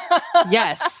 Yes.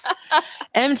 Yes.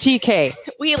 MTK.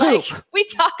 We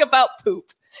talk about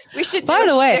poop. We should do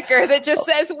a sticker that just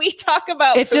says we talk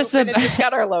about it's poop just and it's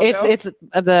got our logo. It's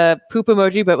the poop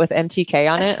emoji, but with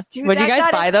MTK on it. Dude, would you guys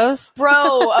buy those?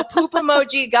 Bro, a poop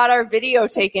emoji got our video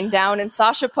taken down and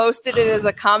Sasha posted it as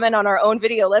a comment on our own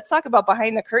video. Let's talk about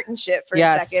behind the curtain shit for a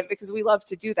second because we love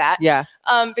to do that. Yeah.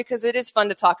 Because it is fun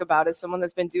to talk about as someone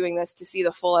that's been doing this to see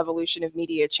the full evolution of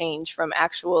media change from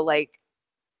actual like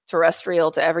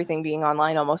terrestrial to everything being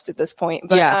online almost at this point.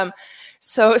 But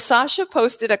so Sasha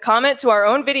posted a comment to our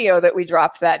own video that we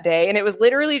dropped that day. And it was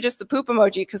literally just the poop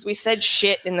emoji because we said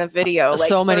shit in the video like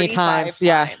so many times.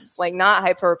 Like not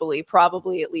hyperbole,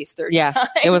 probably at least 30 times.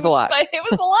 It was a lot. But it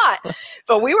was a lot.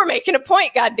 But we were making a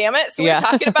point, God damn it. So we're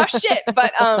talking about shit.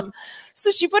 But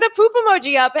so she put a poop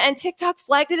emoji up and TikTok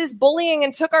flagged it as bullying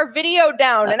and took our video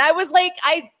down. And I was like,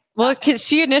 well,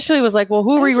 she initially was like, well,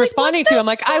 who were you responding to? I'm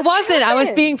like, I wasn't. I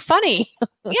was being funny.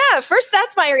 Yeah, first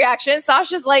that's my reaction.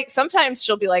 Sasha's like, sometimes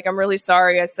she'll be like, I'm really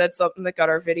sorry I said something that got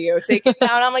our video taken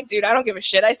down. I'm like, dude, I don't give a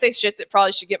shit. I say shit that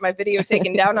probably should get my video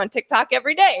taken down on TikTok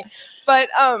every day. But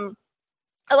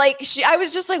like I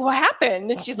was just like, what happened?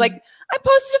 And she's like, I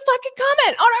posted a fucking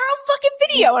comment on our own fucking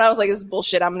video. And I was like, this is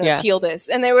bullshit. I'm going to appeal this.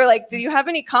 And they were like, do you have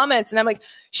any comments? And I'm like,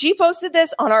 she posted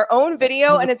this on our own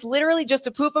video. And it's literally just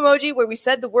a poop emoji where we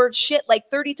said the word shit like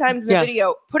 30 times in the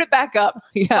video. Put it back up.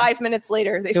 5 minutes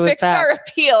later, they fixed our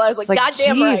appeal. I was like,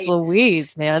 goddamn right.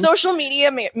 Louise, man. Social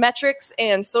media metrics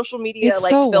and social media like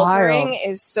so filtering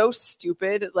is so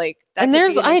stupid. Like that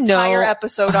could be an entire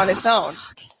episode on its own.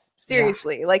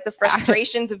 Seriously, like the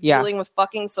frustrations of dealing with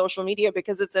fucking social media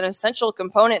because it's an essential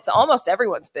component to almost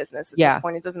everyone's business at this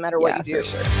point. It doesn't matter what you do.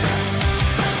 Sure.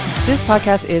 This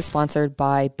podcast is sponsored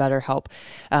by BetterHelp.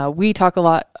 We talk a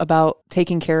lot about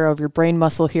taking care of your brain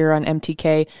muscle here on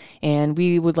MTK, and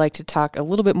we would like to talk a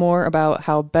little bit more about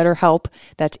how BetterHelp,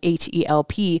 that's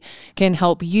H-E-L-P, can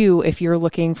help you if you're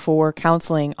looking for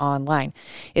counseling online.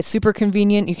 It's super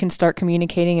convenient. You can start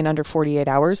communicating in under 48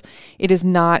 hours. It is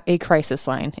not a crisis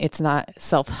line. It's not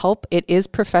self-help. It is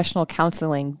professional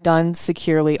counseling done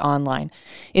securely online.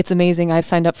 It's amazing. I've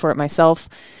signed up for it myself.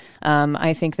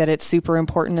 I think that it's super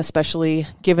important, especially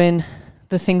given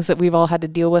the things that we've all had to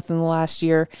deal with in the last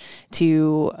year,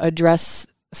 to address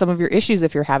some of your issues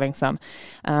if you're having some.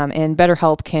 And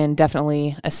BetterHelp can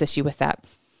definitely assist you with that.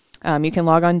 You can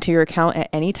log on to your account at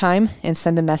any time and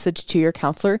send a message to your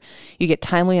counselor. You get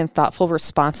timely and thoughtful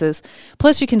responses.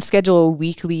 Plus, you can schedule a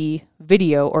weekly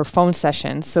video or phone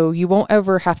session, so you won't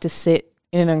ever have to sit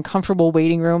in an uncomfortable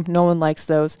waiting room. No one likes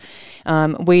those,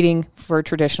 waiting for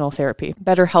traditional therapy.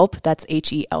 BetterHelp, that's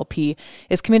H-E-L-P,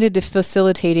 is committed to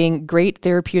facilitating great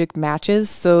therapeutic matches,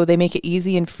 so they make it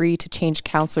easy and free to change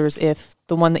counselors if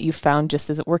the one that you found just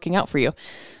isn't working out for you.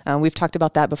 We've talked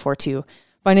about that before too.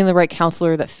 Finding the right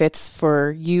counselor that fits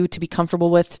for you to be comfortable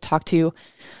with, to talk to,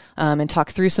 and talk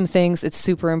through some things. It's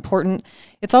super important.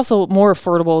 It's also more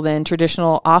affordable than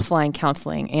traditional offline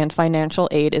counseling, and financial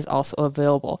aid is also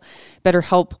available.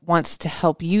 BetterHelp wants to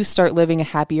help you start living a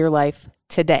happier life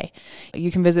today. You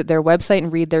can visit their website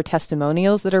and read their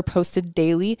testimonials that are posted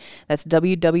daily. That's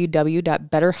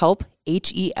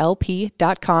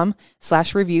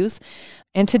www.betterhelp.com/reviews.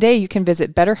 And today you can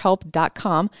visit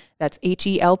betterhelp.com. That's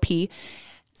HELP.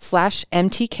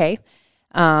 betterhelp.com/MTK.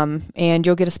 And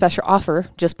you'll get a special offer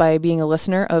just by being a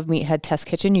listener of Meathead Test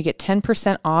Kitchen. You get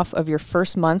 10% off of your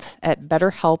first month at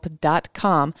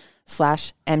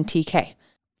betterhelp.com/MTK.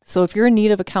 So if you're in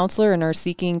need of a counselor and are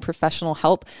seeking professional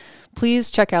help, please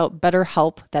check out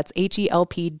BetterHelp. That's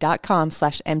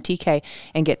HELP.com/MTK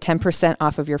and get 10%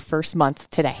 off of your first month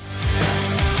today.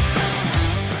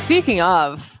 Speaking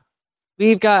of,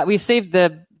 we saved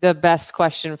the best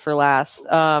question for last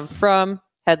from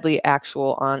Headley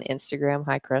Actual on Instagram.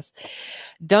 Hi, Chris.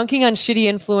 Dunking on shitty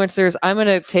influencers. I'm going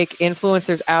to take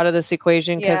influencers out of this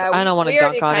equation because I don't want to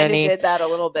dunk on any. We did that a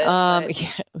little bit.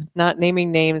 Not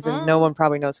naming names, and no one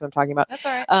probably knows who I'm talking about. That's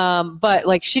all right. But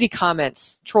like shitty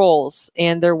comments, trolls,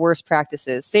 and their worst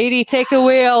practices. Sadie, take the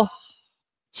wheel.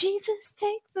 Jesus,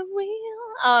 take the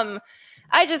wheel.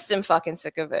 I just am fucking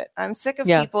sick of it. I'm sick of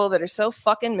people that are so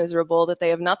fucking miserable that they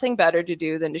have nothing better to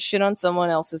do than to shit on someone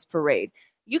else's parade.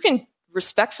 You can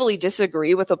respectfully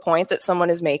disagree with a point that someone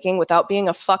is making without being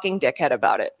a fucking dickhead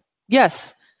about it.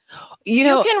 Yes.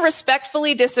 You can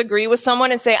respectfully disagree with someone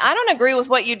and say, I don't agree with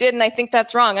what you did and I think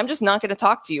that's wrong. I'm just not going to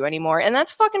talk to you anymore. And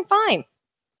that's fucking fine.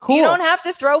 Cool. You don't have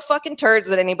to throw fucking turds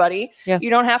at anybody. Yeah. You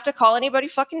don't have to call anybody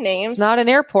fucking names. It's not an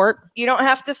airport. You don't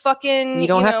have to fucking... You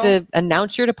don't have to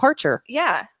announce your departure.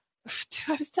 Yeah.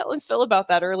 I was telling Phil about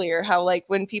that earlier, how like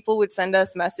when people would send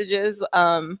us messages,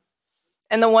 and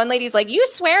the one lady's like, you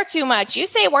swear too much. You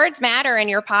say words matter in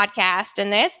your podcast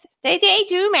and they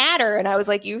do matter. And I was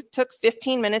like, you took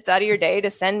 15 minutes out of your day to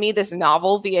send me this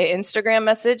novel via Instagram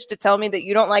message to tell me that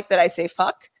you don't like that I say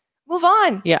fuck. Move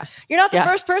on. Yeah. You're not the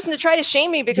first person to try to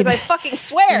shame me because I fucking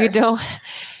swear. You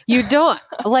don't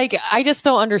like, I just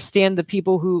don't understand the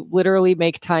people who literally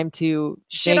make time to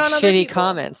make shitty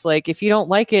comments. Like if you don't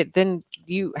like it, then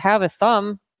you have a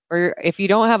thumb, or if you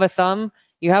don't have a thumb,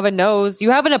 you have a nose. You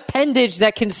have an appendage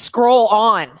that can scroll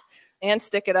on. And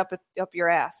stick it up your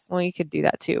ass. Well, you could do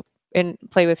that too. And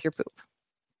play with your poop.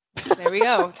 There we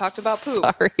go. Talked about poop.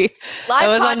 Sorry. Live that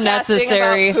was podcasting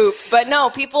unnecessary. About poop. But no,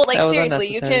 people, like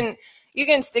seriously, you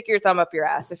can stick your thumb up your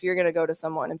ass if you're going to go to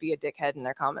someone and be a dickhead in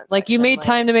their comments. Like you made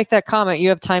time to make that comment. You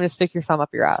have time to stick your thumb up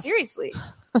your ass. Seriously.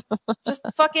 Just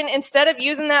fucking, instead of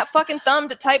using that fucking thumb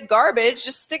to type garbage,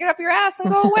 just stick it up your ass and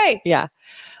go away. Yeah.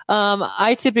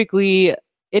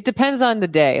 It depends on the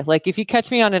day. Like if you catch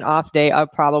me on an off day, I'm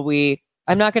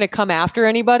not going to come after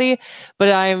anybody, but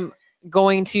I'm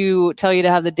going to tell you to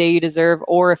have the day you deserve.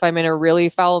 Or if I'm in a really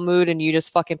foul mood and you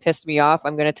just fucking pissed me off,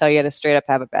 I'm going to tell you to straight up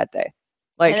have a bad day.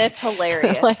 Like, and it's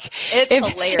hilarious. Like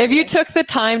hilarious. If you took the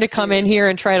time to come in here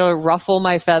and try to ruffle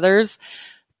my feathers,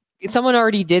 someone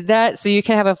already did that. So you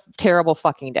can have a terrible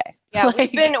fucking day. Yeah,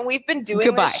 like, we've been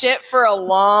doing this shit for a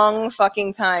long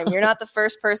fucking time. You're not the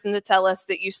first person to tell us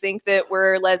that you think that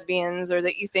we're lesbians, or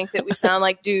that you think that we sound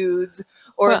like dudes,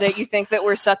 or that you think that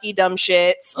we're sucky dumb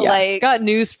shits. Yeah. Like, got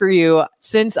news for you.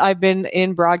 Since I've been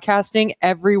in broadcasting,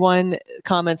 everyone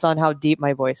comments on how deep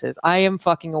my voice is. I am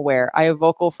fucking aware. I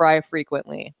vocal fry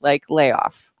frequently. Like, lay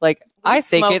off. Like, I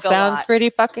think it sounds pretty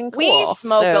fucking cool. We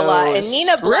smoke a lot. And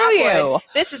Nina Blackwood,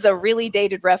 this is a really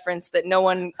dated reference that no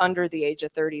one under the age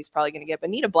of 30 is probably going to get.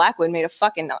 But Nina Blackwood made a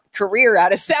fucking career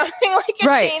out of sounding like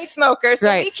a chain smoker.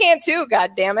 So we can too,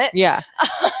 God damn it. Yeah,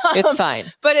 it's fine.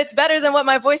 But it's better than what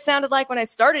my voice sounded like when I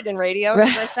started in radio.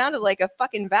 Because I sounded like a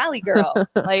fucking valley girl.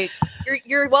 Like,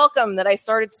 you're welcome that I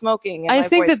started smoking. And I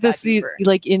think that this is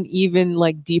like an even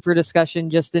like deeper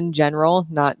discussion just in general,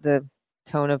 not the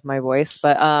tone of my voice,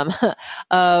 but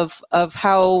of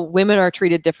how women are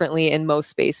treated differently in most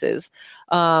spaces.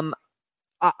 I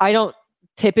don't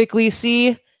typically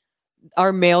see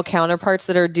our male counterparts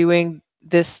that are doing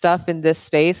this stuff in this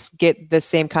space get the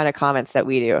same kind of comments that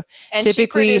we do. And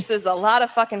typically, she produces a lot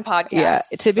of fucking podcasts. Yeah,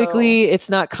 typically it's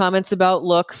not comments about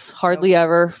looks, hardly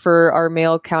ever, for our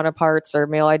male counterparts or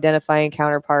male identifying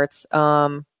counterparts.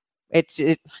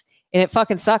 And it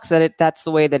fucking sucks that that's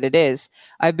the way that it is.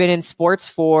 I've been in sports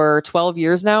for 12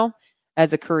 years now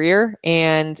as a career,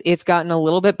 and it's gotten a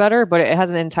little bit better, but it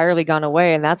hasn't entirely gone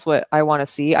away. And that's what I want to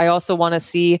see. I also want to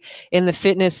see in the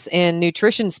fitness and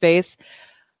nutrition space,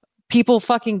 people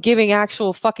fucking giving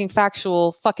actual fucking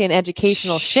factual fucking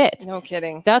educational shit. No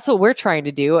kidding. That's what we're trying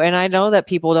to do. And I know that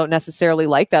people don't necessarily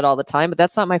like that all the time, but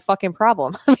that's not my fucking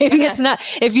problem. Maybe it's not.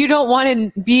 If you don't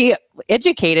want to be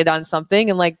educated on something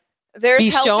and like,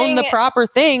 be shown the proper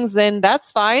things, then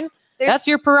that's fine. That's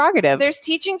your prerogative. There's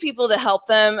teaching people to help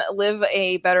them live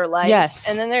a better life. Yes.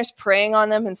 And then there's preying on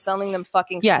them and selling them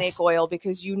fucking snake oil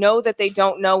because you know that they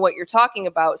don't know what you're talking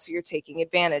about, so you're taking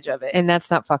advantage of it. And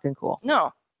that's not fucking cool.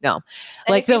 No. And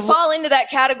like if you fall into that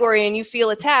category and you feel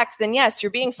attacked, then yes, you're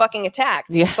being fucking attacked.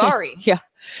 Yeah. Sorry. Yeah.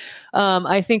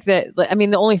 I think that, I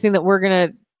mean, the only thing that we're going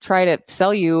to try to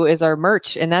sell you is our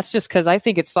merch. And that's just because I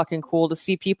think it's fucking cool to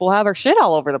see people have our shit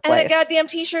all over the place. And that goddamn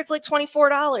t-shirt's like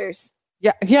 $24.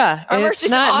 Yeah. Yeah. Our merch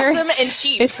is awesome and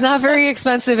cheap. It's not very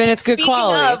expensive and it's good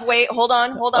quality. Wait, hold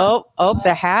on.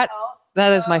 The hat.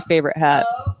 That is my favorite hat.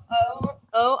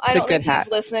 I don't think he's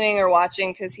listening or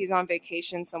watching because he's on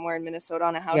vacation somewhere in Minnesota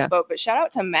on a houseboat. But shout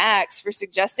out to Max for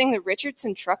suggesting the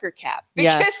Richardson trucker cap.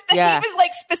 Because he was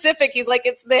like specific. He's like,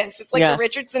 it's this. It's like the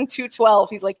Richardson 212.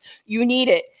 He's like, you need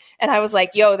it. And I was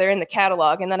like, yo, they're in the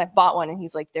catalog. And then I bought one and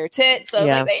he's like, they're tits. So I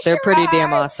was like, they're pretty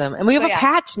damn awesome. And we have a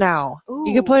patch now. Ooh.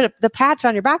 You can put the patch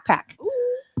on your backpack,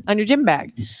 on your gym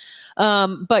bag.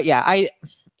 But yeah,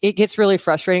 it gets really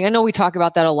frustrating. I know we talk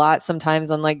about that a lot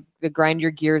sometimes on like the Grind Your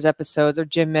Gears episodes or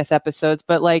Gym Myth episodes,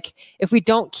 but like if we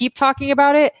don't keep talking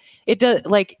about it, it does,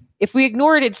 like if we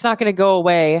ignore it, it's not going to go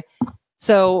away.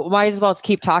 So might as well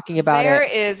keep talking about it.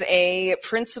 There is a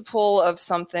principle of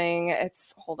something.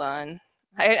 Hold on.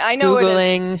 I know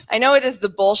Googling. I know it is the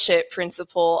bullshit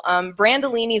principle.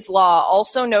 Brandolini's law,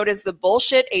 also known as the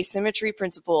bullshit asymmetry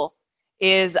principle,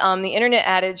 is the internet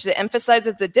adage that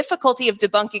emphasizes the difficulty of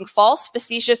debunking false,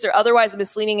 facetious, or otherwise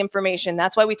misleading information.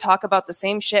 That's why we talk about the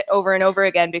same shit over and over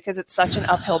again, because it's such an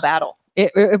uphill battle.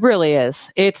 It really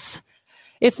is. It's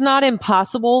not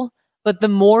impossible, but the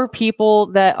more people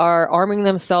that are arming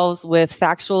themselves with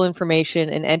factual information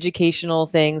and educational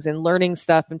things and learning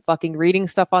stuff and fucking reading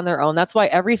stuff on their own, that's why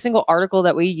every single article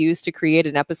that we use to create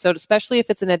an episode, especially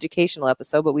if it's an educational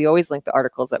episode, but we always link the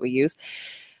articles that we use,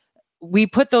 we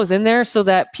put those in there so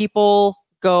that people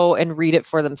go and read it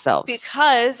for themselves.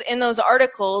 Because in those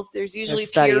articles, there's usually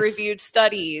peer-reviewed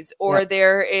studies, or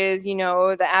there is,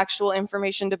 the actual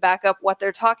information to back up what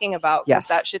they're talking about, because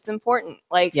that shit's important.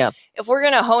 Like, if we're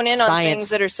going to hone in on things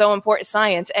that are so important,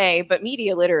 science, but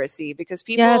media literacy, because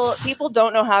people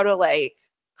don't know how to like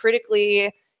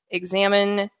critically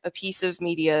examine a piece of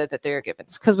media that they're given.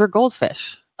 It's because we're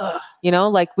goldfish.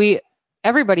 Like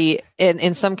everybody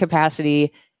in some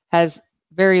capacity has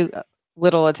very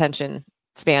little attention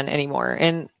span anymore.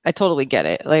 And I totally get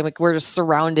it. Like we're just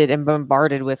surrounded and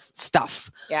bombarded with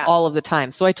stuff all of the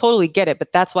time. So I totally get it.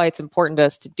 But that's why it's important to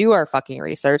us to do our fucking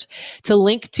research, to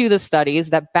link to the studies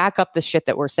that back up the shit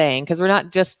that we're saying. Because we're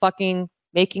not just fucking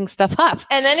making stuff up.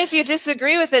 And then if you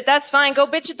disagree with it, that's fine. Go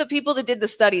bitch at the people that did the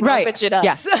study. Don't bitch at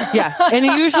us. Yeah. And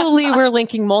usually we're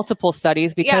linking multiple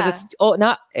studies because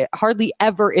it hardly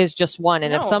ever is just one.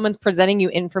 And if someone's presenting you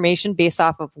information based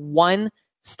off of one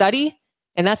study,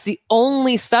 and that's the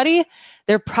only study,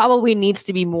 there probably needs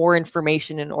to be more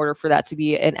information in order for that to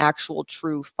be an actual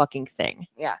true fucking thing.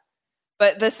 Yeah.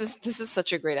 But this is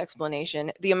such a great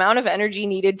explanation. The amount of energy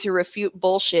needed to refute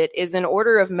bullshit is an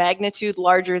order of magnitude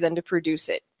larger than to produce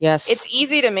it. Yes. It's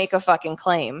easy to make a fucking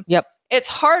claim. Yep. It's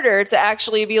harder to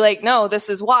actually be like, no, this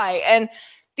is why. And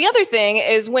the other thing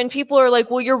is when people are like,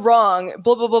 well, you're wrong,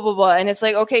 blah, blah, blah, blah, blah. And it's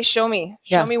like, okay, show me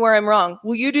where I'm wrong.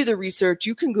 Well, you do the research.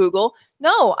 You can Google.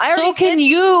 No,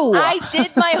 you. I did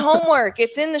my homework.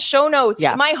 It's in the show notes.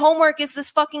 Yeah. My homework is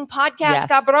this fucking podcast,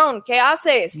 cabrón. ¿Qué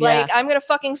haces? Like, I'm going to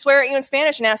fucking swear at you in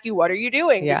Spanish and ask you, what are you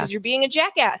doing? Because you're being a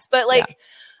jackass. But like,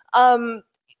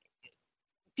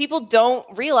 people don't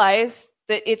realize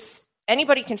that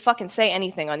anybody can fucking say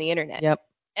anything on the internet. Yep.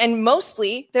 And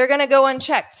mostly they're going to go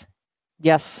unchecked.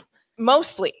 Yes.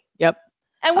 Mostly. Yep.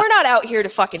 And we're not out here to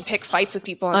fucking pick fights with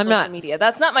people on social media.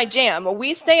 That's not my jam.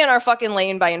 We stay in our fucking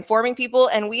lane by informing people.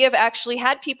 And we have actually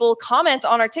had people comment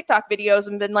on our TikTok videos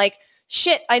and been like,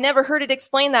 shit, I never heard it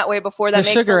explained that way before. That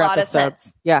makes a lot of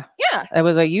sense. Yeah. Yeah. It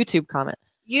was a YouTube comment.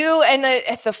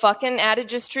 If the fucking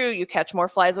adage is true, you catch more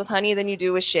flies with honey than you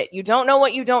do with shit. You don't know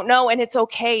what you don't know. And it's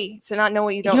okay to not know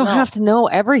what you don't know. You don't have to know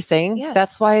everything. Yes.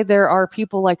 That's why there are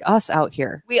people like us out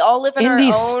here. We all live in our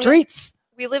these own streets.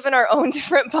 We live in our own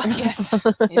different bubbles.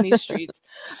 In these streets.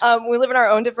 We live in our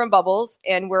own different bubbles,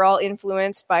 and we're all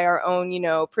influenced by our own,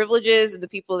 privileges and the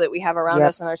people that we have around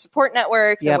us and our support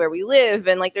networks and where we live.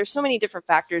 And like, there's so many different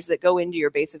factors that go into your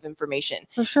base of information.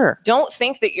 For sure. Don't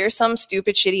think that you're some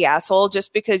stupid, shitty asshole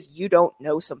just because you don't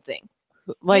know something.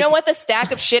 Like, you know what the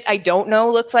stack of shit I don't know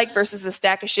looks like versus the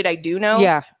stack of shit I do know?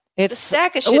 Yeah. It's the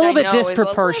stack of shit a little I bit know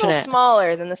disproportionate. Is a little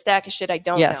smaller than the stack of shit I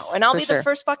don't know. And I'll be the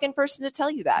first fucking person to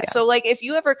tell you that. Yeah. So like, if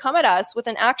you ever come at us with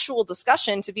an actual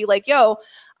discussion to be like, yo,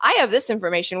 I have this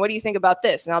information. What do you think about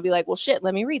this? And I'll be like, well, shit,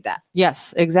 let me read that.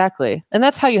 Yes, exactly. And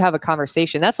that's how you have a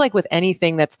conversation. That's like with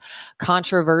anything that's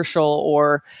controversial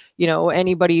or,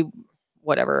 anybody,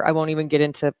 whatever. I won't even get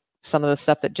into some of the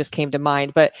stuff that just came to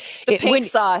mind, but the pink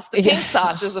sauce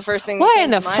is the first thing. What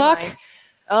in the fuck? Mind.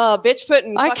 Oh, bitch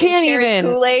putting fucking cherry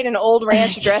Kool-Aid and Old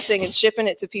Ranch dressing and shipping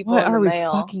it to people in the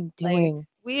mail. What are we fucking doing?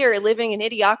 we are living in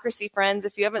Idiocracy, friends.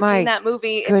 If you haven't seen that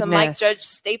movie, it's a Mike Judge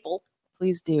staple.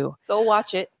 Please do go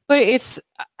watch it. But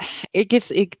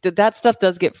that stuff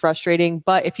does get frustrating.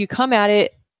 But if you come at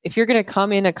it, if you're going to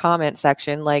come in a comment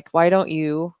section, like, why don't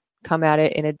you come at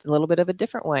it in a little bit of a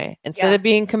different way? Instead of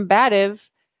being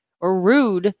combative or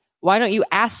rude, why don't you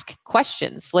ask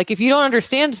questions? Like, if you don't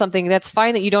understand something, that's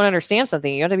fine that you don't understand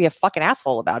something. You don't have to be a fucking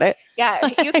asshole about it. Yeah.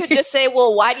 You could just say,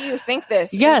 well, why do you think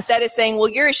this? Yes. Instead of saying, well,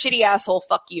 you're a shitty asshole.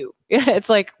 Fuck you. Yeah. It's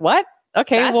like, what?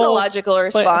 Okay. That's a logical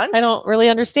response. I don't really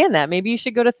understand that. Maybe you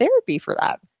should go to therapy for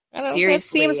that. Seriously, that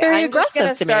seems very I'm aggressive just gonna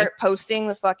to start posting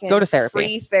the fucking go to therapy.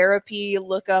 Free therapy.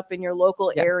 Look up in your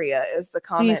local area as the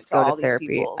comments. Please go to all to therapy.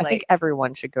 These people. I think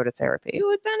everyone should go to therapy. You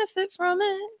would benefit from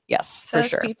it. Yes, Says for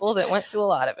sure. People that went to a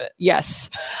lot of it. Yes.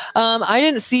 I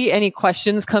didn't see any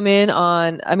questions come in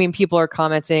on. I mean, people are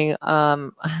commenting.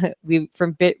 We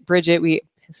from Bridget. We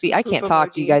see. I can't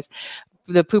talk to you guys.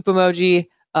 The poop emoji.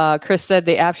 Chris said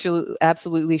they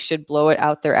absolutely should blow it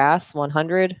out their ass.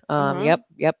 100.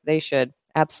 Yep, they should.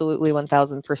 Absolutely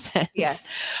 1000%.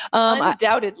 Yes.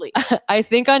 Undoubtedly. I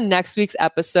think on next week's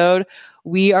episode,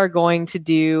 we are going to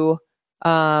do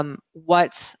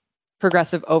what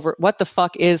the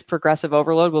fuck is progressive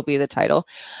overload will be the title.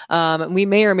 We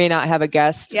may or may not have a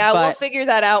guest. Yeah, we'll figure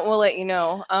that out. We'll let you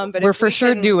know. But we're for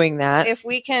sure doing that. If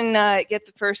we can get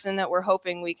the person that we're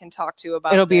hoping we can talk to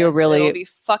about it'll be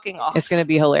fucking awesome. It's going to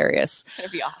be hilarious. It's going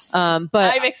to be awesome.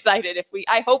 But I'm excited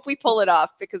I hope we pull it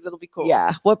off because it'll be cool.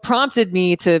 Yeah. What prompted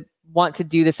me to want to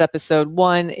do this episode,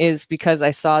 one, is because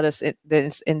I saw this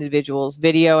individual's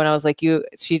video and I was like,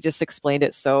 she just explained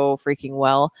it so freaking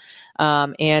well.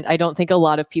 And I don't think a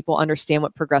lot of people understand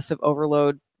what progressive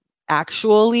overload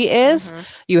actually is. Mm-hmm.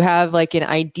 You have like an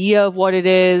idea of what it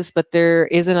is, but there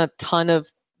aren't a ton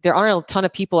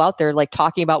of people out there like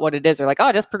talking about what it is. They're like,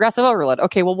 oh, just progressive overload.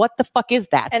 Okay, well, what the fuck is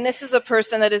that? And this is a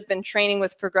person that has been training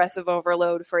with progressive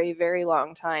overload for a very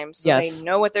long time. So they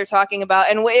know what they're talking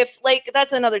about. And if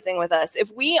that's another thing with us,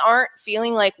 if we aren't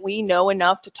feeling like we know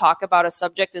enough to talk about a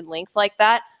subject in length like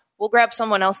that, we'll grab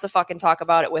someone else to fucking talk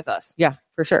about it with us. Yeah,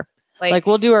 for sure. Like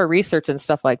we'll do our research and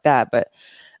stuff like that. But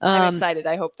I'm excited.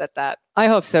 I hope that I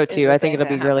hope so too. I think it'll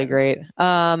be really great.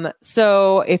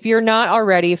 So if you're not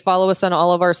already, follow us on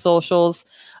all of our socials.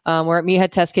 We're at Meathead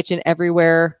Test Kitchen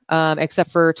everywhere, except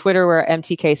for Twitter. We're at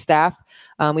MTK Staff.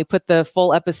 We put the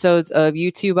full episodes of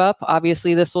YouTube up.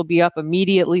 Obviously, this will be up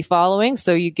immediately following,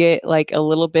 so you get like a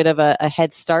little bit of a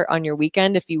head start on your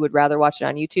weekend if you would rather watch it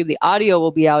on YouTube. The audio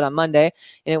will be out on Monday,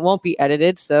 and it won't be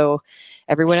edited, so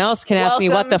everyone else can ask me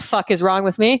what the fuck is wrong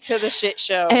with me. To the shit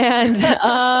show.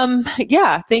 And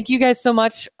yeah, thank you guys so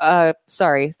much.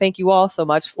 Thank you all so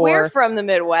much for. We're from the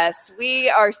Midwest. We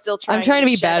are still trying. I'm trying to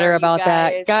be better about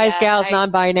that, guys, gals,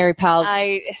 non-binary pals.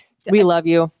 We love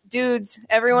you. Dudes,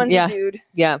 everyone's a dude.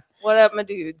 Yeah. What up, my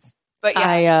dudes? But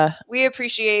we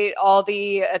appreciate all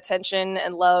the attention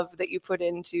and love that you put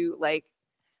into like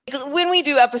when we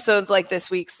do episodes like this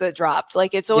week's that dropped.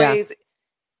 Like it's always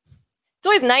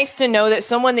nice to know that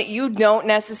someone that you don't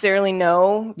necessarily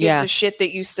know gives a shit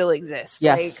that you still exist.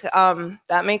 Yes. Like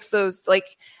that makes those like,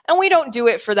 and we don't do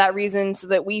it for that reason so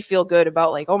that we feel good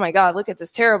about like, oh my God, look at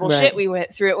this terrible shit we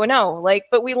went through. Well, no, like,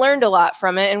 but we learned a lot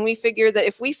from it. And we figured that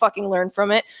if we fucking learn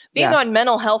from it, being on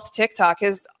mental health TikTok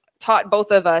has taught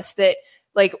both of us that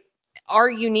like our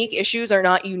unique issues are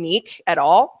not unique at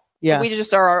all. Yeah. We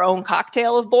just are our own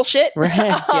cocktail of bullshit.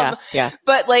 Right. Yeah.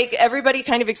 But like everybody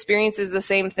kind of experiences the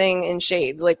same thing in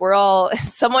shades. Like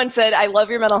someone said, I love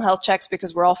your mental health checks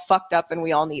because we're all fucked up and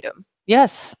we all need them.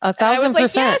 Yes. 1,000%.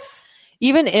 Like, yes.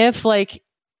 Even if like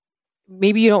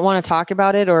maybe you don't want to talk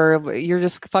about it or you're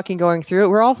just fucking going through it.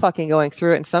 We're all fucking going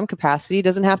through it in some capacity. It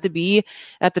doesn't have to be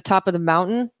at the top of the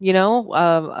mountain,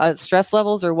 stress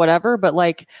levels or whatever. But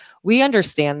like, we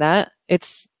understand that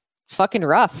it's fucking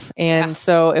rough. And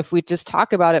so if we just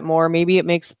talk about it more, maybe it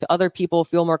makes other people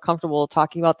feel more comfortable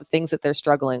talking about the things that they're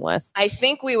struggling with. I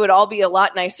think we would all be a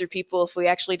lot nicer people if we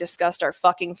actually discussed our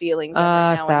fucking feelings every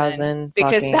now and then.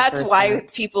 Because that's why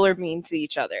people are mean to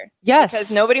each other. Yes. Because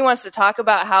nobody wants to talk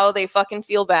about how they fucking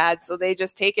feel bad. So they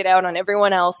just take it out on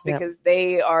everyone else because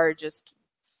they are just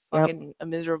fucking a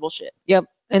miserable shit. Yep.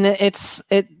 And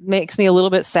it makes me a little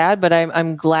bit sad, but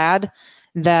I'm glad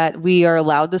that we are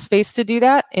allowed the space to do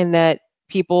that and that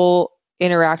people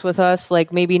interact with us,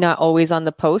 like maybe not always on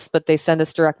the post, but they send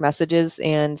us direct messages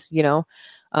and,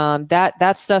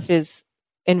 that stuff is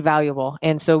invaluable.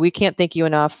 And so we can't thank you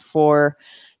enough for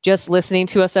just listening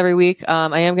to us every week.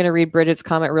 I am going to read Bridget's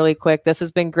comment really quick. This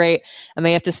has been great. I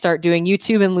may have to start doing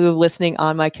YouTube in lieu of listening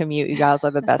on my commute. You guys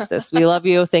are the bestest. We love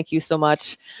you. Thank you so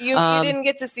much. You didn't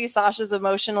get to see Sasha's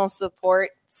emotional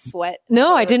support sweat.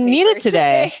 No, I didn't need it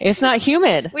today. It's not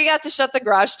humid. We got to shut the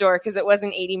garage door because it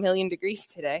wasn't 80 million degrees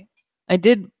today. I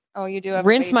did. Oh, you do have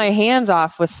rinse my hands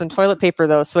off with some toilet paper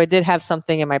though, so I did have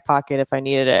something in my pocket if I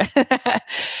needed it.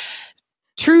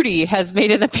 Trudy has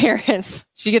made an appearance.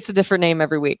 She gets a different name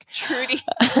every week. Trudy.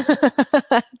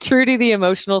 Trudy, the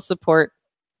emotional support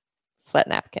sweat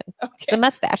napkin. Okay. The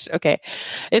mustache. Okay.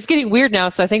 It's getting weird now,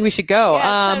 so I think we should go.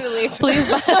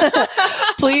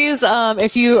 Please,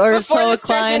 if you are Before so this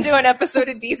inclined. turns into an episode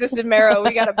of Desus and Mero,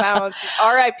 we got to bounce.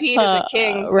 R.I.P. to the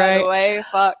Kings, by the way.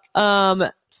 Fuck.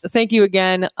 Thank you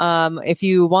again. If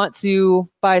you want to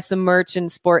buy some merch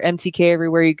and support MTK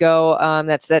everywhere you go,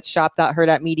 that's at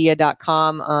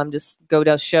shop.her.media.com. Just go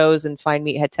to shows and find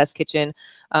Meathead Test Kitchen.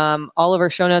 All of our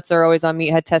show notes are always on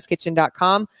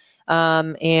meatheadtestkitchen.com.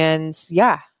 And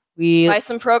yeah, we buy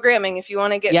some programming if you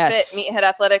want to get fit.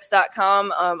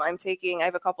 Meatheadathletics.com. I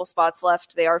have a couple spots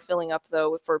left. They are filling up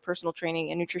though for personal training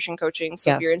and nutrition coaching.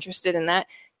 So if you're interested in that,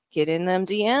 get in them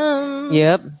DMs.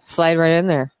 Yep. Slide right in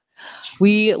there.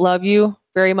 We love you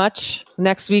very much.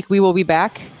 Next week we will be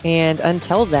back. And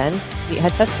until then,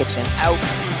 Meathead Test Kitchen. Out.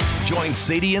 Join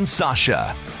Sadie and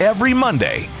Sasha every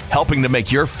Monday, helping to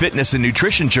make your fitness and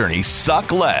nutrition journey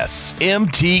suck less.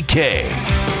 MTK.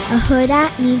 A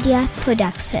Huda Media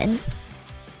Production.